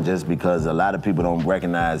Heyman, man, just because a lot of people don't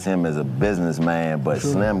recognize him as a businessman, but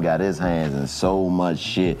Slim got his hands in so much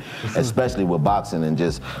shit, especially with boxing and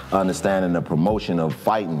just understanding the promotion of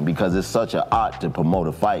fighting, because it's such an art to promote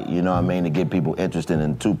a fight, you know what I mean, to get people interested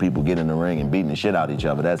in two people getting in the ring and beating the shit out of each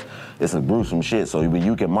other. It's a gruesome shit. So when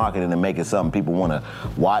you can market it and make it something people want to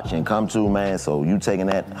watch and come to, man. So you taking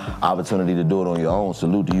that opportunity to do it on your own,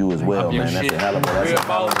 salute to you as well, man. That's a hell of a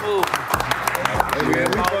move. man,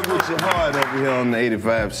 we fuck with you hard over here on the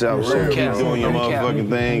 85 South Show. Keep doing your motherfucking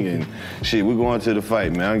thing, and shit, we going to the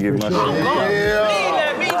fight, man. I'll give my shit.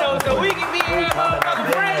 Let me know so we can be here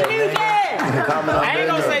motherfucking brand music. I ain't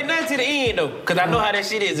gonna say nothing to the end though, cause I know how that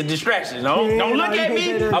shit is a distraction. Don't look at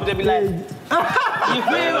me. I'm just be like, you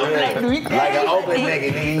feel me? Like an open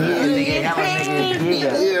nigga, nigga.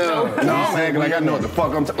 No, I'm acting like I know what the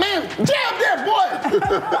fuck I'm talking. Man, jab that boy.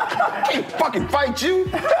 I can't fucking fight you.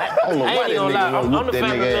 I don't know why that nigga I'm the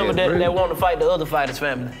family member that want to fight the other fighters'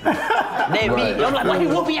 family. They me. I'm like, why you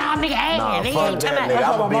whooping y'all nigga ass? Fuck that nigga.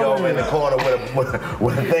 I'm gonna be over in the corner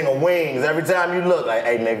with a thing of wings. Every time you look, like,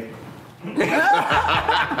 hey nigga. You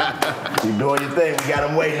doing your thing, we got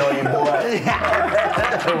him waiting on you, boy.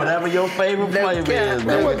 Whatever your favorite flavor is,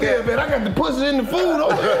 man. Look here, man, I got the pussy in the food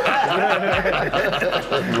over here.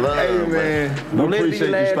 Hey, man, we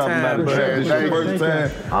appreciate you stopping by, bro. This your first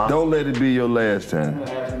time. Don't let it be your last time.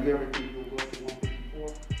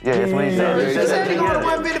 Yeah, that's what he said. He said he going to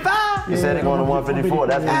 155? He said he going to 154.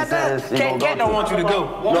 That's what he said. Cat don't want you to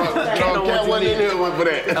go. No, Cat wasn't in here for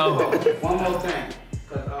that. One more thing.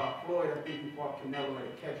 Because Floyd, I think he fought Canelo at a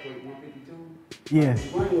catch weight 152. Yeah.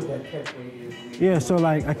 Explain what that catch weight is. Yeah, so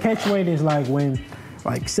like a catch weight is like when,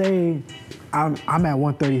 like say I'm at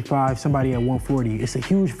 135, somebody at 140. It's a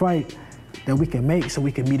huge fight that we can make, so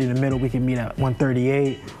we can meet in the middle. We can meet at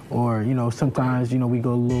 138, or sometimes we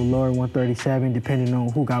go a little lower, 137, depending on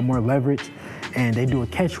who got more leverage. And they do a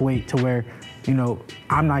catch weight to where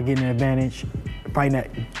I'm not getting an advantage fighting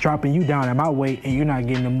at dropping you down at my weight, and you're not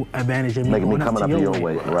getting the advantage of me making me going coming up to your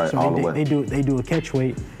weight, right? So all the way. They do a catch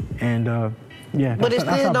weight, and yeah. But it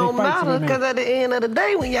still don't matter, because at the end of the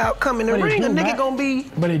day, when y'all come in the ring, a nigga gonna be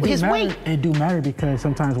his weight. It do matter because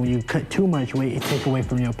sometimes when you cut too much weight, it take away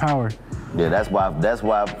from your power. Yeah, that's why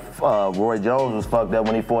Roy Jones was fucked up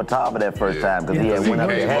when he fought Tava that first time, because he had went up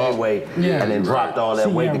to heavyweight and then dropped all that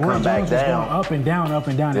weight to come back down. Up and down, up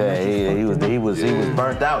and down. Yeah, he was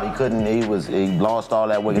burnt out. He lost all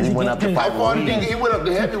that weight. He went up to fight Ruiz. He went up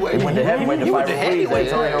to heavyweight. He went to heavyweight to fight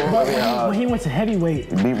Ruiz. When he went to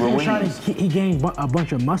heavyweight, he gained a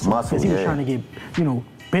bunch of muscle because he was trying to get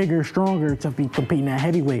bigger, stronger to be competing at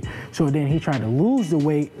heavyweight. So then he tried to lose the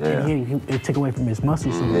weight, and it took away from his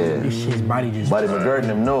muscles. So his body just. Buddy McGirt and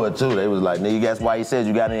them knew it too. They was like, nigga, that's why he said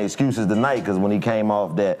you got any excuses tonight, because when he came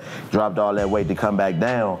off that, dropped all that weight to come back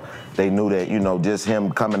down, they knew that, just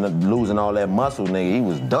him losing all that muscle, nigga, he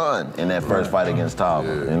was done in that first fight against Tava.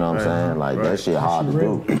 You know what I'm saying? Like, that shit hard to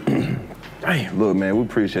do. Damn. Look, man, we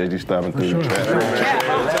appreciate you stopping through the trap.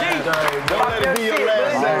 Don't let it be your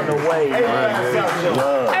last time. On the way,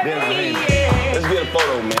 Let's get a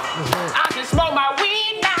photo, man. I can smoke my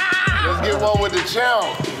weed now. Let's get one with the champ.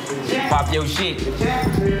 Pop your shit.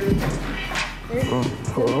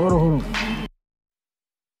 Hold on.